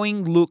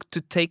allowing Luke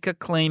to take a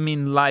claim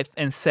in life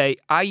and say,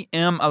 I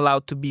am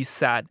allowed to be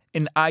sad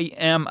and I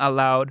am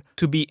allowed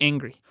to be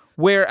angry.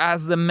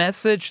 Whereas the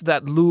message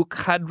that Luke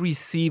had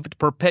received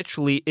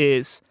perpetually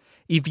is,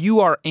 if you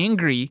are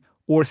angry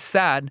or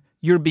sad,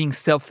 you're being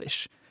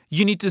selfish.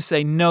 You need to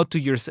say no to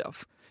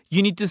yourself.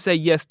 You need to say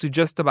yes to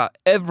just about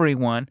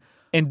everyone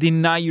and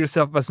deny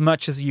yourself as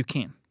much as you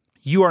can.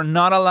 You are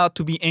not allowed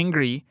to be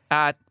angry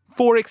at,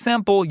 for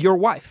example, your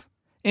wife.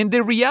 And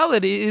the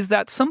reality is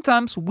that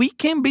sometimes we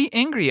can be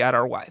angry at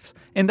our wives,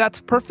 and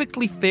that's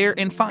perfectly fair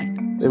and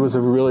fine. It was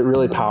a really,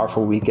 really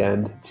powerful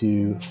weekend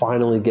to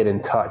finally get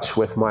in touch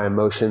with my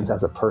emotions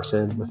as a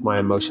person, with my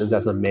emotions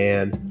as a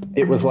man.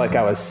 It was like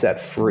I was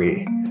set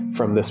free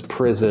from this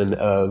prison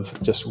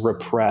of just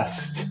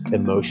repressed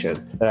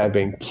emotion that I've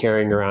been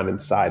carrying around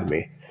inside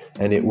me.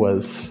 And it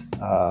was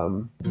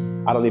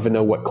I don't even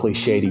know what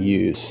cliche to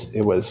use.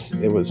 It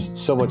was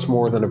so much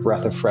more than a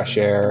breath of fresh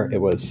air.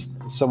 It was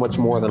so much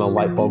more than a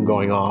light bulb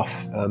going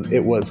off.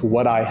 It was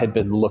what I had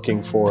been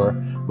looking for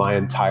my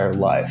entire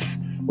life,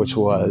 which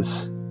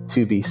was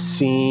to be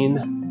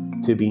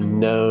seen, to be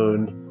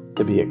known,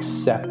 to be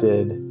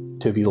accepted,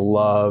 to be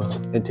loved,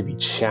 and to be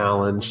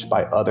challenged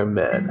by other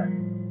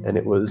men. And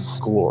it was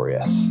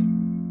glorious.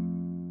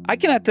 I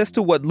can attest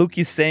to what Luke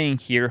is saying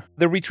here.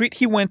 The retreat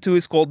he went to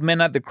is called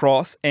Men at the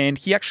Cross, and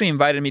he actually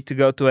invited me to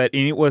go to it,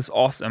 and it was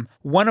awesome.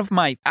 One of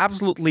my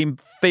absolutely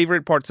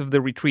favorite parts of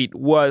the retreat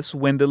was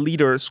when the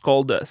leaders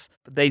called us.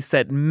 They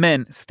said,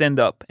 "Men, stand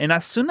up." And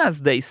as soon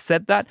as they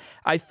said that,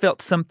 I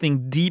felt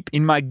something deep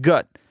in my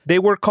gut. They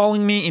were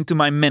calling me into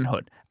my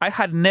manhood. I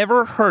had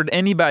never heard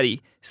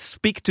anybody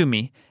speak to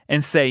me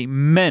and say,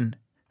 "Men,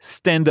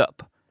 stand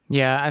up."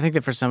 Yeah, I think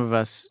that for some of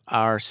us,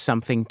 our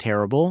something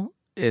terrible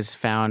is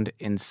found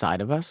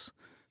inside of us.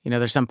 You know,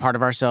 there's some part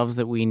of ourselves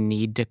that we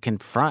need to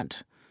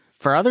confront.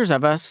 For others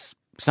of us,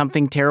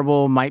 something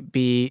terrible might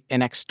be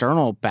an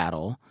external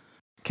battle.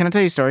 Can I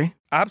tell you a story?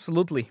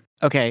 Absolutely.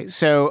 Okay,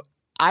 so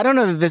I don't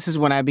know that this is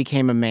when I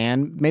became a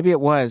man. Maybe it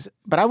was,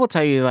 but I will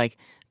tell you,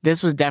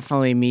 this was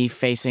definitely me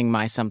facing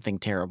my something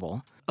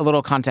terrible. A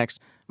little context.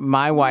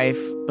 My wife,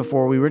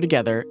 before we were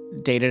together,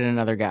 dated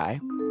another guy.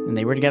 And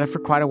they were together for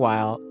quite a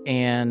while,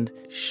 and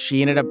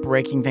she ended up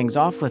breaking things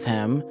off with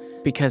him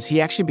because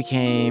he actually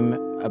became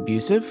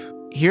abusive.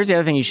 Here's the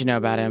other thing you should know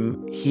about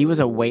him. He was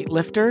a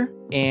weightlifter,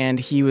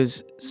 and he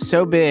was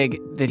so big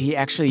that he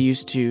actually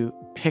used to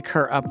pick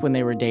her up when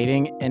they were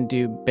dating and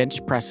do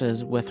bench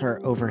presses with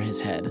her over his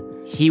head.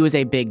 He was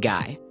a big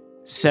guy.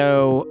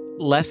 So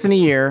less than a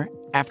year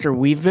after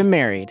we've been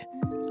married,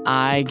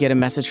 I get a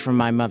message from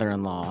my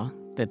mother-in-law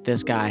that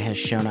this guy has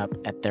shown up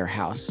at their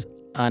house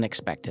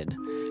unexpected.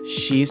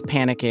 She's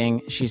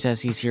panicking. She says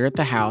he's here at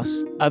the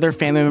house. Other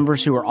family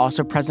members who are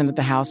also present at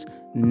the house,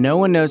 no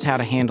one knows how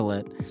to handle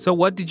it. So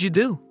what did you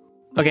do?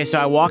 Okay, so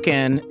I walk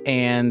in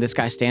and this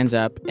guy stands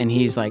up and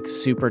he's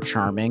super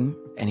charming.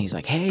 And he's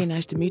like, "Hey,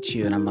 nice to meet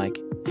you." And I'm like,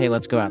 "Hey,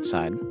 let's go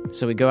outside."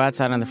 So we go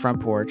outside on the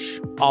front porch.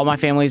 All my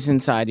family's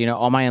inside,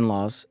 all my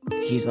in-laws.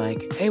 He's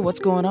like, "Hey, what's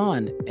going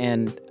on?"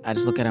 And I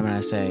just look at him and I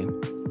say,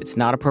 "It's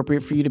not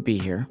appropriate for you to be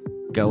here.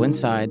 Go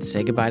inside,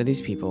 say goodbye to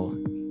these people,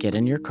 get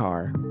in your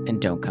car,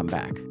 and don't come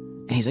back."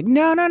 And he's like,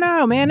 no,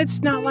 man,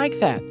 it's not like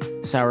that.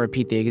 So I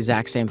repeat the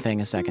exact same thing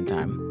a second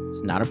time.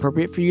 "It's not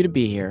appropriate for you to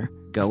be here.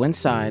 Go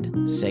inside,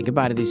 say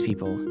goodbye to these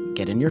people,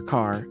 get in your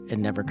car,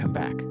 and never come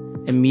back."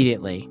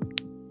 Immediately,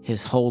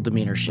 his whole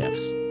demeanor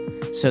shifts.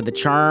 So the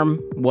charm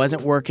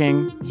wasn't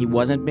working. He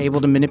wasn't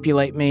able to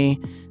manipulate me.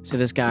 So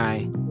this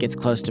guy gets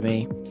close to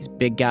me. He's a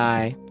big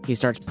guy. He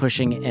starts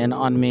pushing in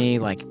on me,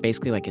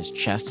 basically his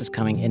chest is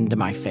coming into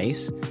my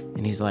face.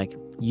 And he's like,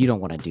 "You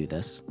don't want to do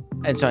this."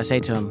 And so I say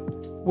to him,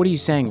 "What are you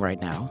saying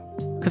right now?"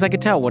 Because I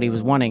could tell what he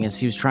was wanting is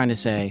he was trying to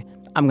say,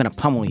 "I'm going to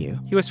pummel you."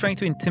 He was trying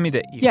to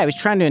intimidate you. Yeah, he was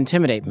trying to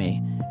intimidate me.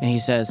 And he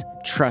says,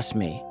 "Trust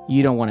me,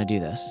 you don't want to do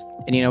this."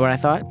 And you know what I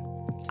thought?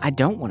 I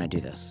don't want to do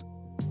this.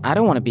 I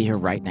don't want to be here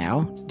right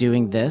now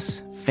doing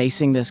this,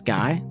 facing this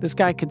guy. This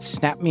guy could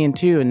snap me in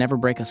two and never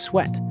break a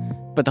sweat.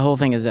 But the whole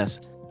thing is this.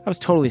 I was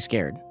totally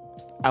scared.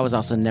 I was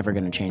also never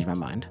going to change my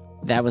mind.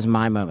 That was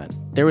my moment.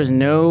 There was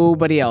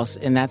nobody else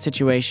in that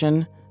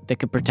situation that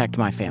could protect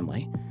my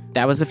family.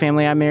 That was the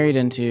family I married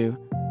into.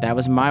 That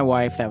was my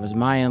wife. That was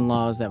my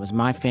in-laws. That was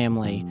my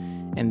family.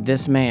 And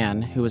this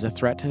man who was a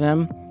threat to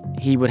them,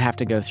 he would have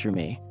to go through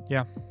me.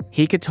 Yeah.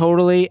 He could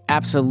totally,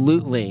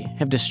 absolutely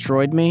have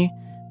destroyed me,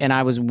 and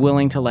I was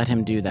willing to let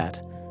him do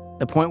that.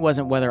 The point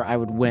wasn't whether I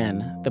would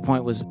win. The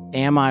point was,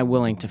 am I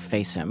willing to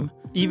face him?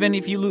 Even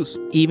if you lose.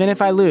 Even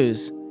if I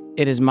lose,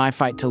 it is my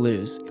fight to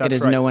lose. It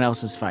is right. no one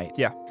else's fight.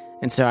 Yeah.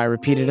 And so I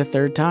repeated a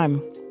third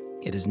time.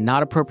 It is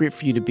not appropriate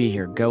for you to be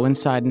here. Go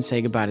inside and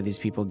say goodbye to these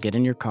people. Get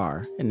in your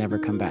car and never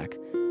come back.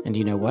 And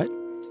you know what?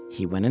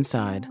 He went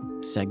inside,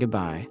 said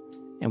goodbye,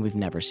 and we've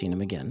never seen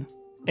him again.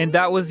 And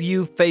that was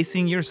you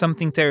facing your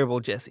something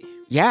terrible, Jesse.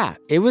 Yeah,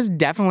 it was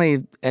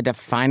definitely a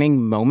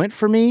defining moment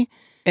for me.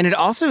 And it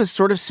also is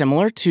sort of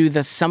similar to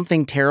the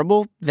something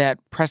terrible that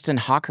Preston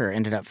Hawker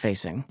ended up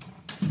facing.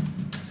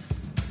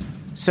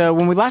 So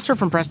when we last heard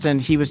from Preston,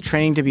 he was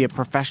training to be a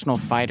professional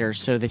fighter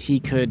so that he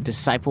could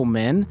disciple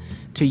men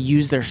to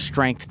use their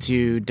strength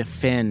to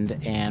defend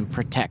and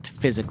protect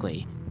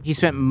physically. He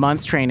spent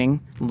months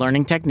training,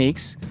 learning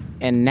techniques,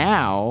 and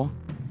now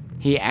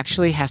he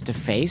actually has to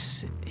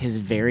face his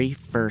very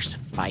first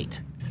fight.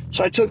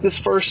 So I took this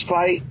first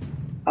fight.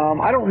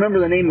 I don't remember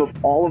the name of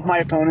all of my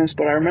opponents,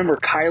 but I remember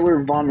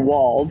Kyler Von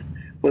Wald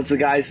was the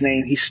guy's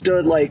name. He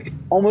stood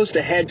almost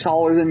a head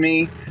taller than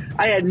me.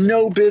 I had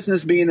no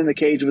business being in the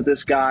cage with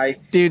this guy.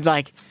 Dude,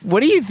 what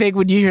do you think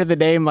when you hear the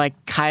name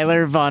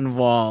Kyler Von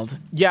Wald?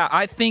 Yeah,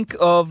 I think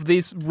of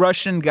this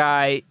Russian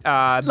guy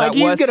that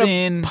he's was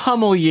gonna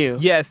pummel you.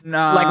 Yes.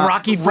 Like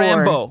Rocky IV.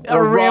 Rambo.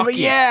 Or Rambo.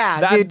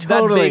 Yeah, dude,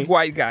 totally. That big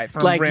white guy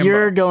from Rambo.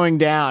 You're going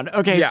down.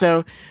 Okay, Yeah.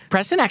 So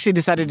Preston actually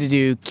decided to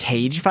do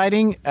cage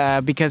fighting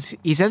because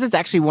he says it's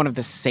actually one of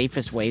the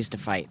safest ways to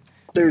fight.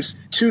 There's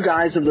two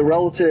guys of the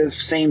relative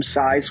same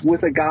size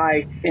with a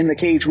guy in the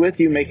cage with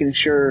you, making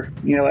sure,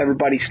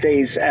 everybody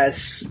stays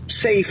as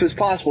safe as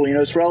possible.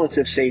 It's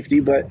relative safety,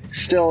 but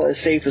still as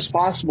safe as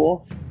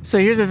possible. So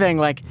here's the thing,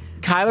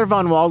 Kyler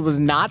Von Wald was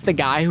not the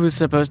guy who was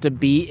supposed to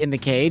be in the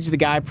cage. The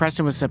guy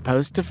Preston was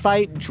supposed to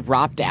fight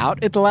dropped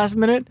out at the last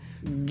minute.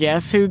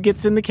 Guess who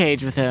gets in the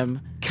cage with him?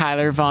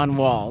 Kyler Von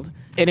Wald.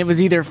 And it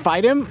was either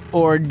fight him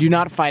or do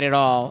not fight at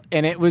all.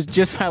 And it was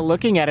just by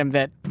looking at him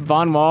that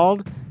Von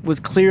Wald was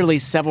clearly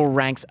several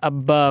ranks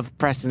above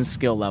Preston's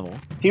skill level.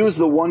 He was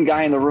the one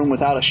guy in the room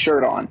without a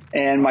shirt on.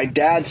 And my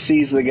dad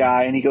sees the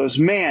guy and he goes,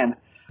 "Man,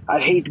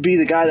 I'd hate to be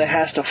the guy that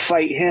has to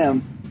fight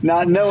him,"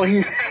 not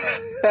knowing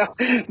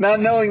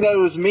that it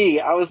was me.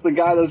 I was the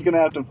guy that was going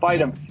to have to fight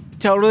him.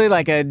 Totally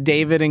like a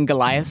David and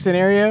Goliath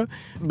scenario,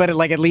 but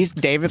at least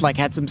David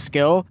had some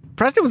skill.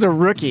 Preston was a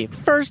rookie,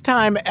 first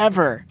time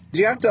ever.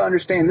 You have to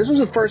understand, this was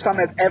the first time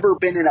I've ever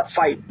been in a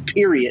fight,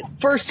 period.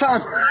 First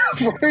time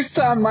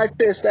my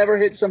fist ever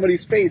hit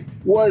somebody's face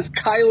was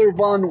Kyler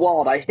Von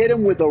Wald. I hit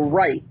him with a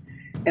right,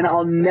 and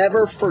I'll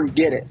never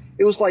forget it.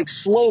 It was like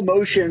slow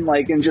motion,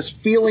 and just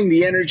feeling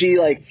the energy,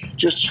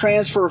 just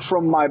transfer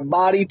from my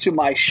body to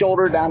my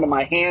shoulder down to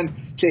my hand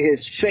to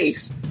his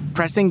face.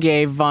 Preston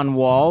gave Von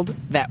Wald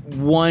that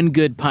one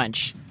good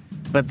punch,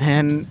 but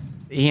then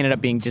he ended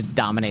up being just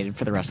dominated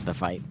for the rest of the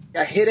fight.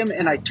 I hit him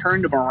and I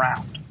turned him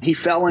around. He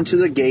fell into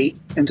the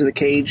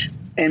cage.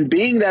 And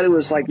being that it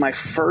was my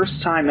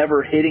first time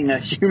ever hitting a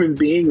human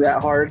being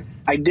that hard,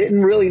 I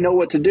didn't really know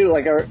what to do.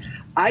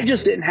 I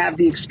just didn't have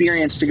the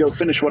experience to go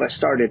finish what I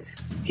started.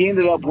 He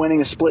ended up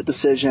winning a split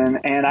decision,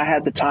 and I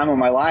had the time of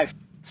my life.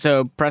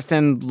 So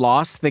Preston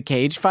lost the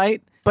cage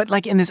fight, but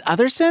in this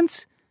other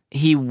sense,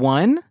 he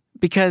won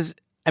because,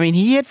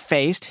 he had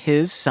faced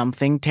his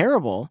something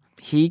terrible.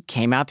 He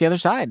came out the other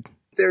side.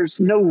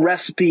 There's no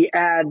recipe,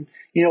 add,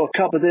 a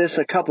cup of this,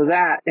 a cup of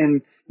that,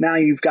 and now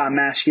you've got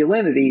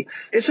masculinity.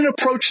 It's an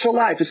approach to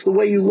life. It's the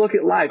way you look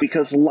at life,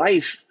 because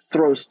life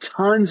throws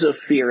tons of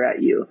fear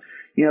at you.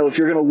 If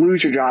you're going to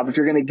lose your job, if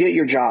you're going to get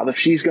your job, if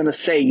she's going to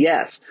say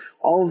yes,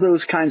 all of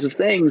those kinds of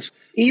things,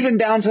 even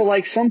down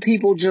to some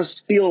people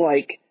just feel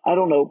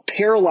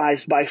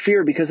paralyzed by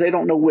fear because they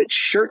don't know which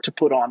shirt to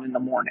put on in the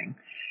morning.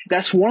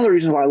 That's one of the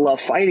reasons why I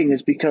love fighting,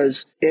 is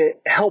because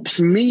it helps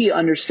me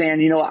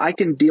understand, I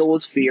can deal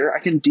with fear. I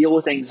can deal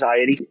with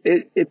anxiety.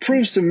 It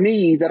proves to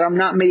me that I'm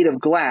not made of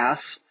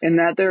glass, and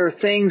that there are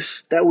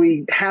things that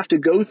we have to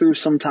go through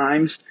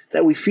sometimes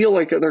that we feel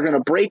like they're going to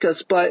break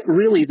us, but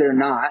really they're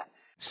not.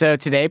 So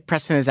today,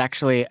 Preston is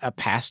actually a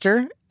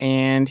pastor,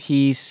 and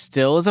he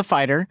still is a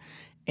fighter,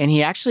 and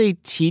he actually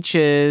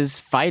teaches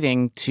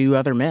fighting to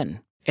other men.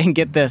 And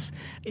get this,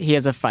 he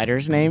has a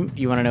fighter's name.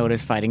 You want to know what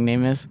his fighting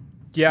name is?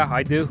 Yeah,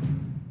 I do.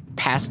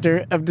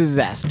 Pastor of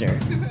Disaster.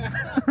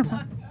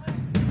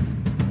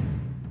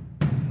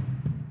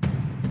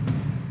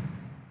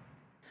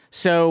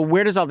 So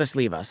where does all this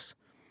leave us?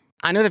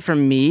 I know that for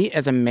me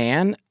as a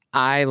man,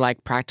 I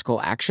like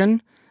practical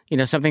action,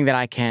 something that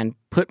I can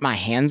put my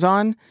hands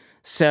on.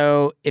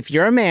 So if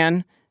you're a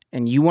man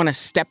and you want to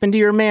step into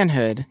your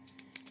manhood,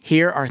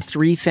 here are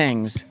 3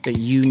 things that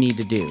you need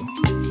to do.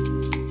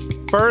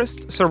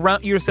 First,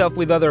 surround yourself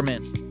with other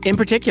men. In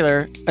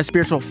particular, a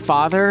spiritual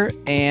father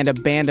and a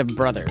band of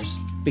brothers,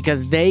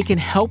 because they can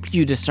help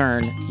you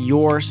discern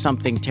you're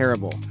something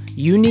terrible.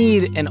 You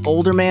need an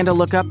older man to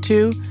look up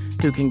to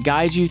who can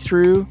guide you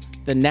through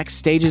the next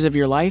stages of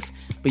your life,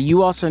 but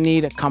you also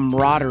need a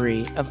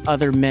camaraderie of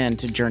other men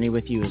to journey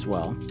with you as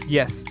well.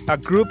 Yes, a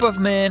group of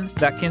men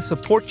that can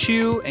support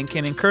you and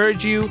can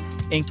encourage you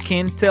and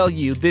can tell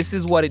you this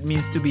is what it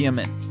means to be a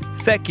man.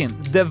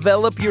 Second,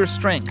 develop your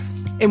strength.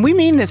 And we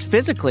mean this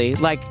physically,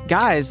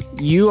 guys,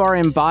 you are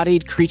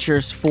embodied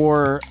creatures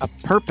for a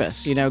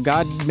purpose.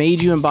 God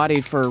made you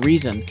embodied for a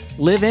reason.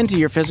 Live into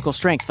your physical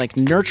strength,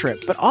 nurture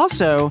it. But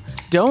also,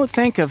 don't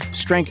think of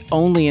strength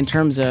only in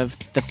terms of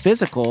the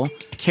physical.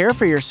 Care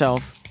for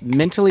yourself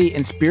mentally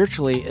and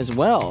spiritually as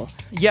well.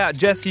 Yeah,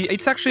 Jesse,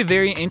 it's actually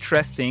very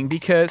interesting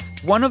because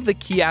one of the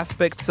key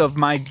aspects of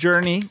my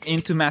journey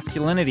into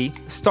masculinity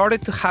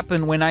started to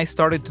happen when I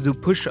started to do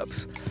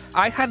push-ups.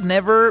 I had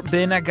never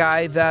been a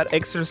guy that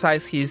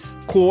exercised his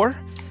core,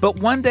 but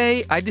one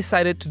day I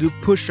decided to do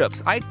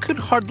push-ups. I could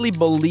hardly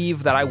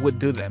believe that I would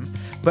do them,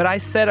 but I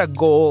set a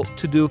goal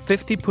to do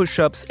 50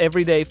 push-ups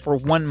every day for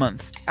 1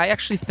 month. I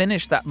actually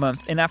finished that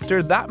month, and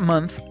after that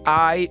month,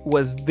 I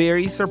was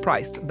very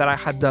surprised that I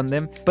had done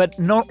them. But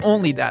not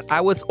only that,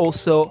 I was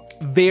also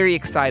very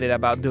excited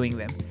about doing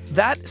them.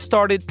 That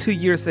started 2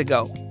 years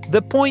ago.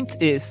 The point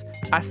is,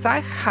 as I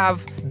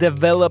have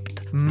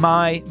developed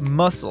my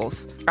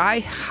muscles, I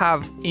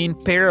have in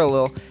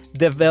parallel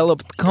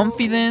developed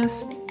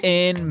confidence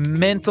and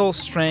mental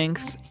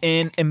strength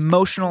and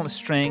emotional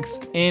strength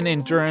and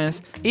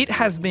endurance. It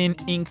has been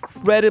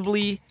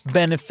incredibly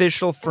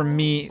beneficial for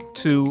me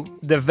to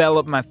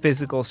develop my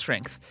physical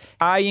strength.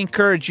 I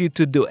encourage you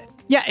to do it.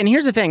 Yeah, and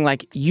here's the thing,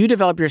 you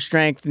develop your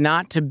strength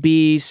not to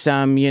be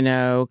some,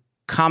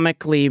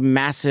 comically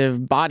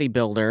massive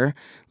bodybuilder.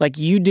 Like,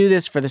 you do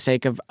this for the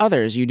sake of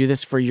others. You do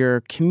this for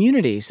your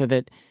community so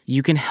that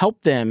you can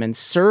help them and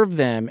serve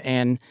them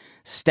and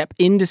step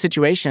into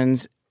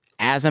situations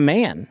as a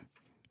man.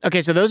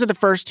 Okay, so those are the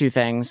first two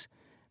things.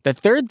 The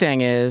third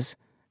thing is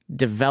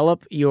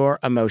develop your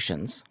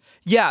emotions.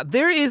 Yeah,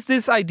 there is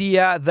this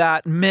idea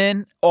that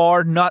men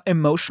are not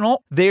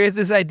emotional. There is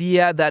this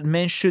idea that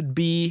men should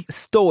be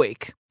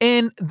stoic.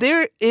 And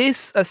there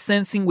is a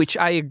sense in which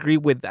I agree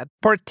with that,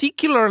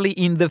 particularly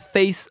in the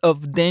face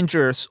of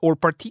dangers or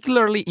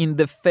particularly in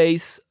the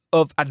face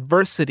of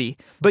adversity.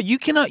 But you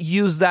cannot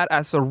use that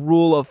as a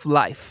rule of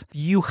life.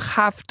 You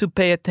have to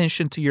pay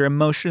attention to your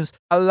emotions.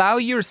 Allow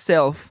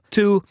yourself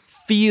to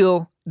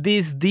feel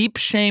this deep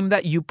shame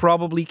that you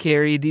probably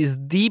carry, this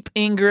deep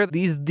anger,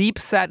 this deep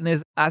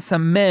sadness. As a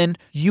man,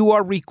 you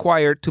are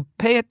required to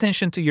pay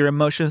attention to your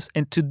emotions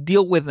and to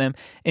deal with them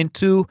and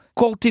to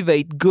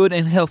cultivate good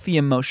and healthy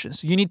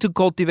emotions. You need to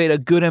cultivate a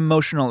good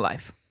emotional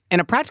life. And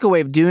a practical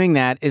way of doing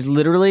that is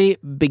literally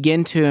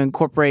begin to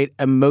incorporate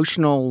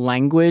emotional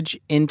language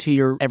into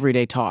your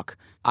everyday talk.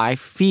 I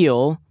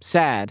feel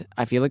sad.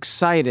 I feel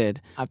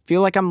excited. I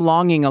feel like I'm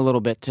longing a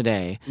little bit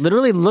today.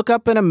 Literally look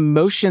up an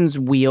emotions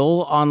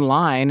wheel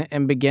online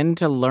and begin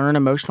to learn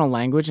emotional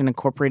language and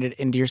incorporate it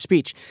into your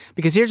speech.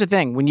 Because here's the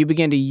thing, when you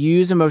begin to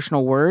use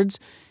emotional words,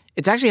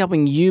 it's actually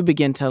helping you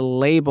begin to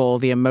label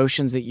the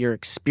emotions that you're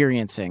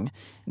experiencing.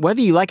 Whether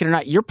you like it or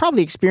not, you're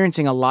probably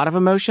experiencing a lot of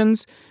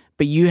emotions,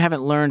 but you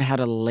haven't learned how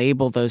to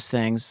label those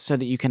things so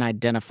that you can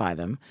identify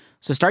them.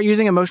 So start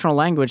using emotional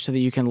language so that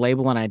you can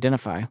label and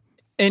identify.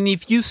 And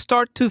if you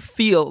start to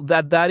feel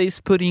that that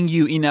is putting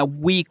you in a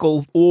weak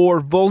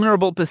or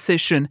vulnerable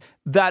position,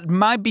 that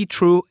might be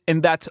true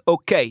and that's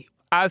okay.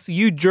 As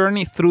you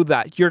journey through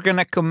that, you're going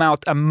to come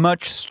out a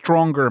much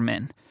stronger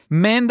man.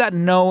 Men that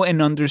know and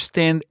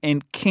understand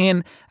and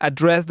can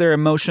address their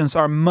emotions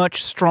are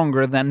much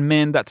stronger than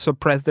men that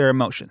suppress their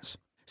emotions.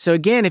 So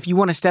again, if you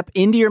want to step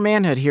into your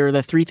manhood, here are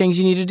the three things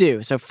you need to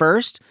do. So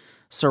first,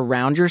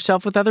 surround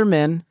yourself with other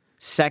men.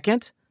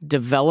 Second,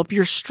 develop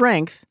your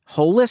strength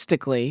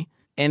holistically.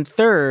 And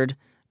third,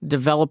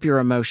 develop your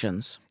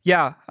emotions.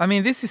 Yeah, I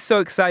mean, this is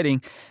so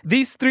exciting.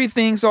 These three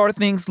things are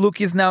things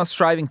Luke is now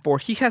striving for.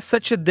 He has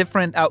such a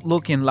different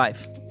outlook in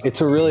life. It's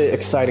a really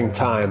exciting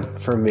time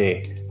for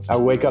me. I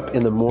wake up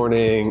in the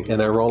morning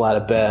and I roll out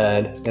of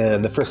bed,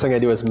 and the first thing I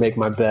do is make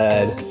my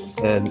bed.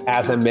 And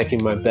as I'm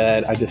making my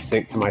bed, I just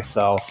think to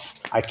myself,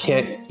 I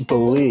can't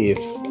believe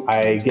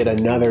I get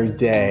another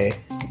day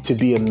to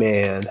be a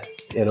man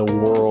in a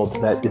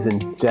world that is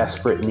in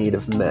desperate need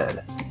of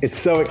men. It's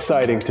so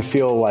exciting to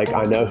feel like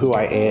I know who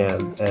I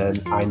am,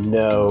 and I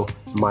know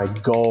my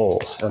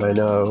goals, and I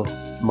know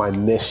my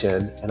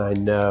mission, and I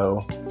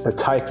know the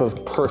type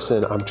of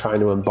person I'm trying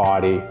to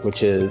embody,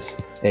 which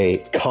is a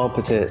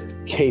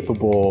competent,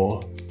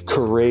 capable,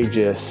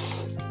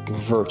 courageous,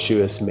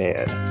 virtuous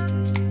man.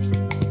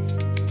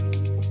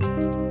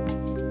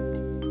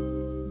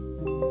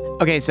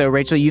 Okay, so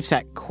Rachel, you've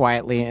sat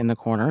quietly in the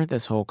corner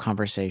this whole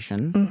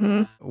conversation.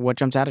 Mm-hmm. What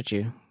jumps out at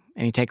you?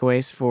 Any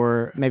takeaways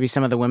for maybe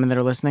some of the women that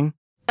are listening?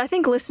 I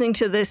think listening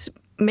to this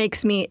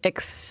makes me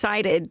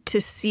excited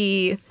to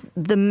see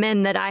the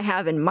men that I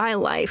have in my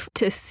life,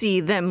 to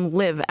see them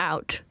live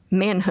out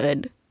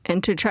manhood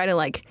and to try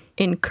to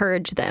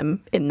encourage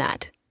them in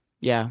that.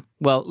 Yeah.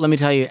 Well, let me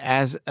tell you,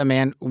 as a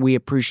man, we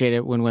appreciate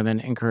it when women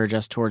encourage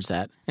us towards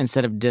that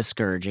instead of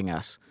discouraging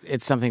us.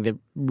 It's something that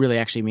really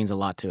actually means a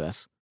lot to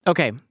us.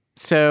 Okay.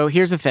 So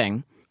here's the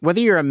thing.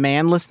 Whether you're a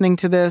man listening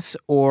to this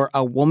or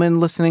a woman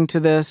listening to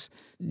this,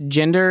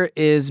 gender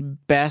is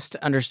best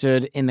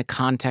understood in the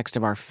context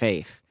of our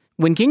faith.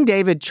 When King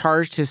David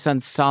charged his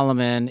son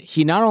Solomon,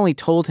 he not only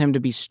told him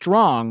to be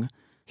strong,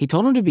 he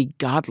told him to be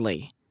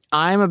godly.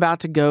 I am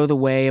about to go the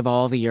way of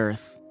all the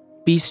earth.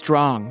 Be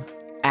strong,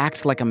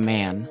 act like a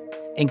man,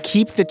 and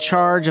keep the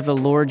charge of the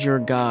Lord your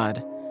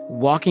God,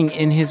 walking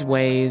in his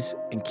ways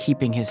and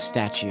keeping his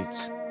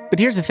statutes. But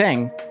here's the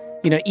thing.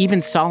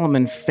 Even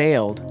Solomon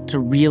failed to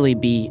really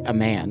be a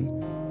man.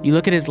 You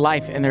look at his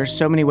life, and there's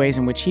so many ways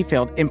in which he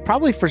failed. And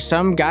probably for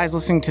some guys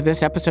listening to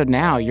this episode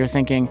now, you're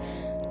thinking,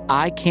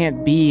 I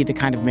can't be the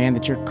kind of man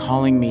that you're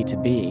calling me to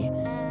be.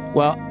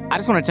 Well, I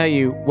just want to tell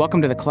you,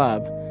 welcome to the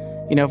club.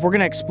 If we're going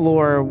to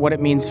explore what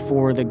it means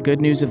for the good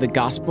news of the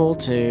gospel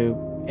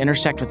to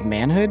intersect with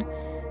manhood,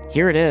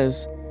 here it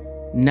is.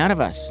 None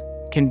of us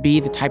can be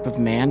the type of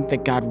man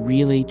that God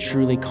really,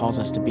 truly calls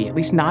us to be, at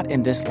least not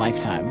in this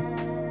lifetime.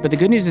 But the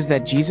good news is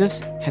that Jesus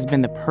has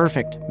been the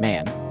perfect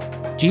man.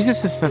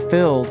 Jesus has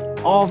fulfilled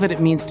all that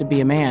it means to be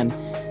a man,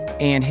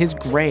 and his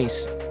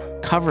grace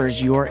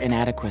covers your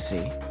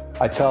inadequacy.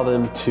 I tell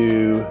them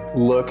to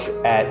look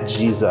at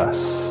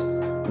Jesus,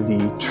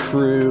 the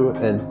true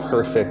and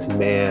perfect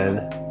man,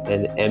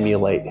 and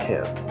emulate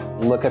him.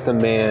 Look at the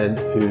man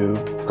who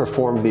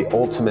performed the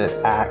ultimate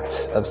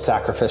act of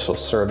sacrificial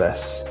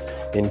service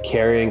in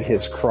carrying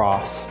his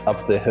cross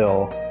up the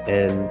hill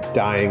and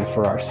dying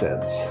for our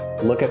sins.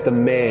 Look at the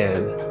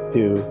man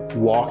who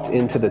walked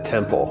into the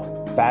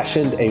temple,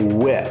 fashioned a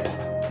whip,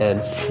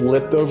 and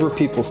flipped over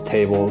people's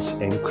tables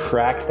and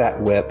cracked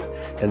that whip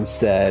and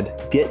said,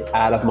 "Get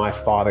out of my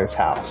Father's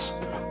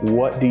house.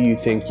 What do you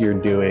think you're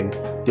doing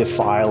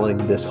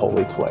defiling this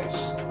holy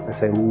place?" I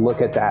say,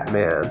 look at that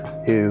man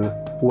who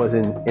was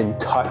in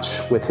touch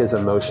with his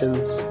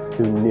emotions,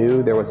 who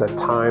knew there was a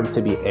time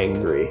to be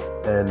angry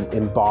and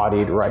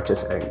embodied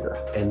righteous anger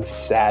and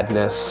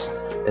sadness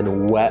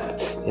and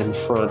wept in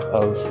front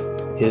of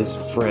his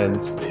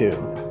friend's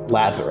tomb,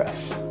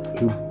 Lazarus,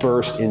 who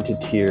burst into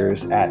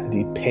tears at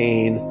the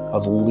pain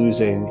of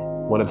losing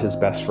one of his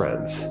best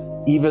friends,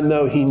 even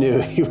though he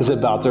knew he was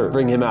about to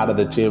bring him out of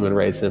the tomb and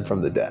raise him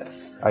from the dead.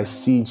 I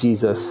see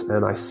Jesus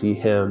and I see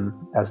him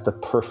as the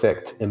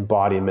perfect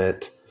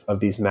embodiment of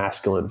these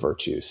masculine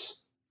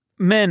virtues.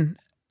 Men,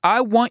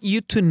 I want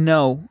you to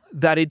know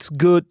that it's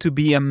good to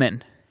be a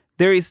man.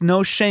 There is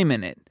no shame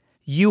in it.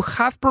 You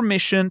have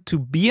permission to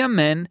be a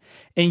man,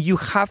 and you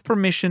have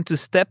permission to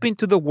step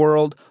into the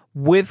world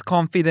with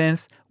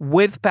confidence,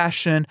 with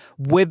passion,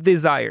 with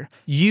desire.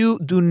 You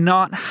do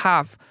not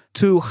have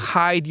to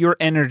hide your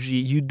energy.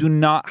 You do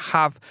not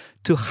have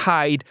to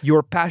hide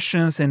your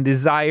passions and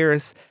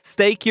desires.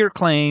 Stake your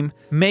claim,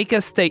 make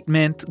a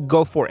statement,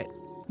 go for it.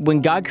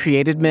 When God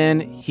created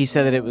men, he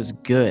said that it was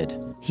good.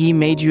 He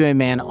made you a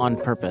man on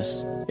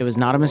purpose. It was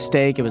not a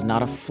mistake. It was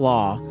not a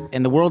flaw.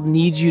 And the world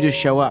needs you to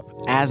show up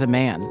as a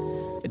man.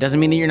 It doesn't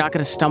mean that you're not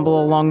going to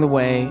stumble along the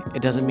way.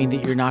 It doesn't mean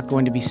that you're not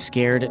going to be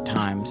scared at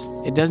times.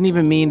 It doesn't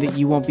even mean that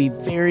you won't be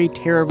very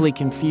terribly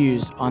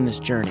confused on this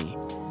journey.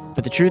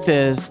 But the truth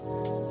is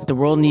that the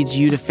world needs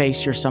you to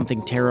face your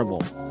something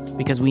terrible,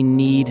 because we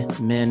need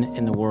men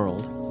in the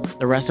world.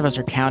 The rest of us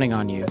are counting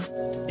on you.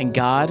 And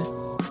God,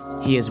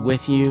 he is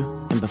with you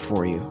and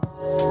before you.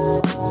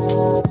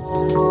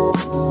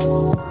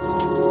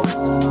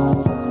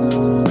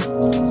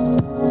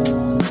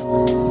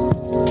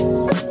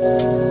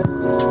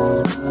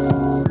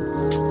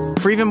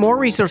 For even more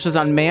resources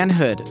on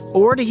manhood,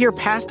 or to hear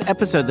past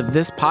episodes of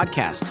this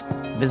podcast,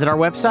 visit our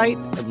website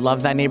at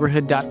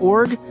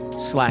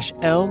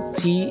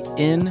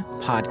lovethyneighborhood.org/LTN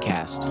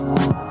podcast.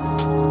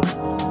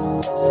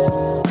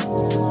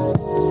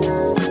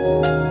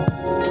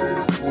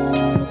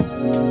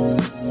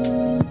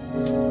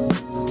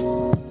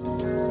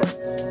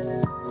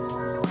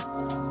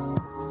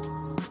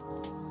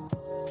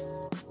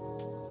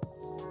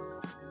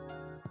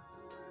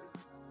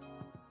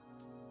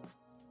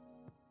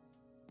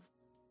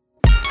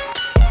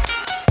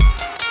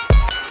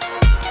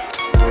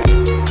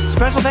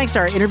 Special thanks to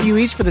our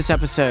interviewees for this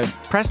episode,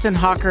 Preston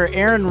Hawker,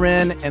 Aaron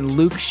Wren, and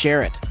Luke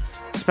Sherritt.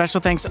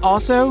 Special thanks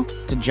also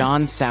to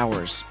John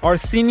Sowers. Our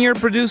senior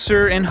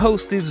producer and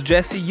host is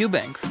Jesse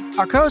Eubanks.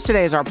 Our co-host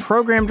today is our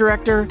program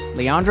director,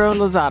 Leandro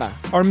Lozada.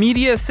 Our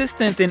media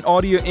assistant and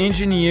audio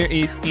engineer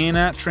is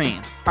Anna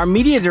Train. Our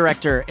media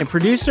director and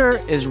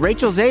producer is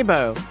Rachel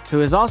Zabo,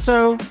 who is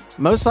also,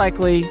 most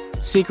likely,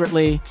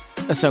 secretly,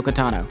 Ahsoka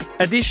Tano.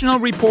 Additional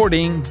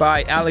reporting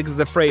by Alex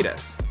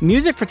Zafreitas.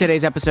 Music for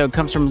today's episode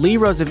comes from Lee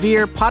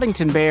Rosevere,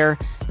 Poddington Bear,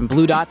 and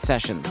Blue Dot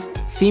Sessions.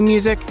 Theme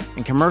music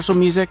and commercial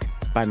music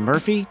by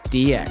Murphy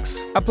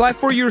DX. Apply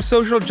for your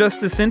social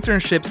justice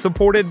internship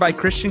supported by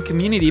Christian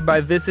Community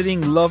by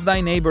visiting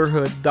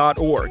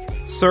lovethyneighborhood.org.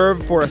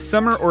 Serve for a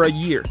summer or a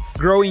year,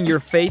 growing your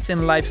faith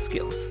and life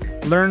skills.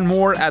 Learn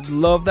more at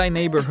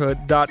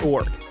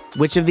lovethyneighborhood.org.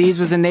 Which of these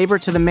was a neighbor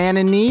to the man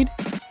in need?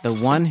 The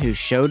one who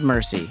showed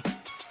mercy.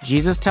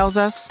 Jesus tells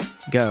us,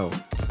 go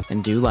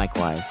and do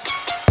likewise.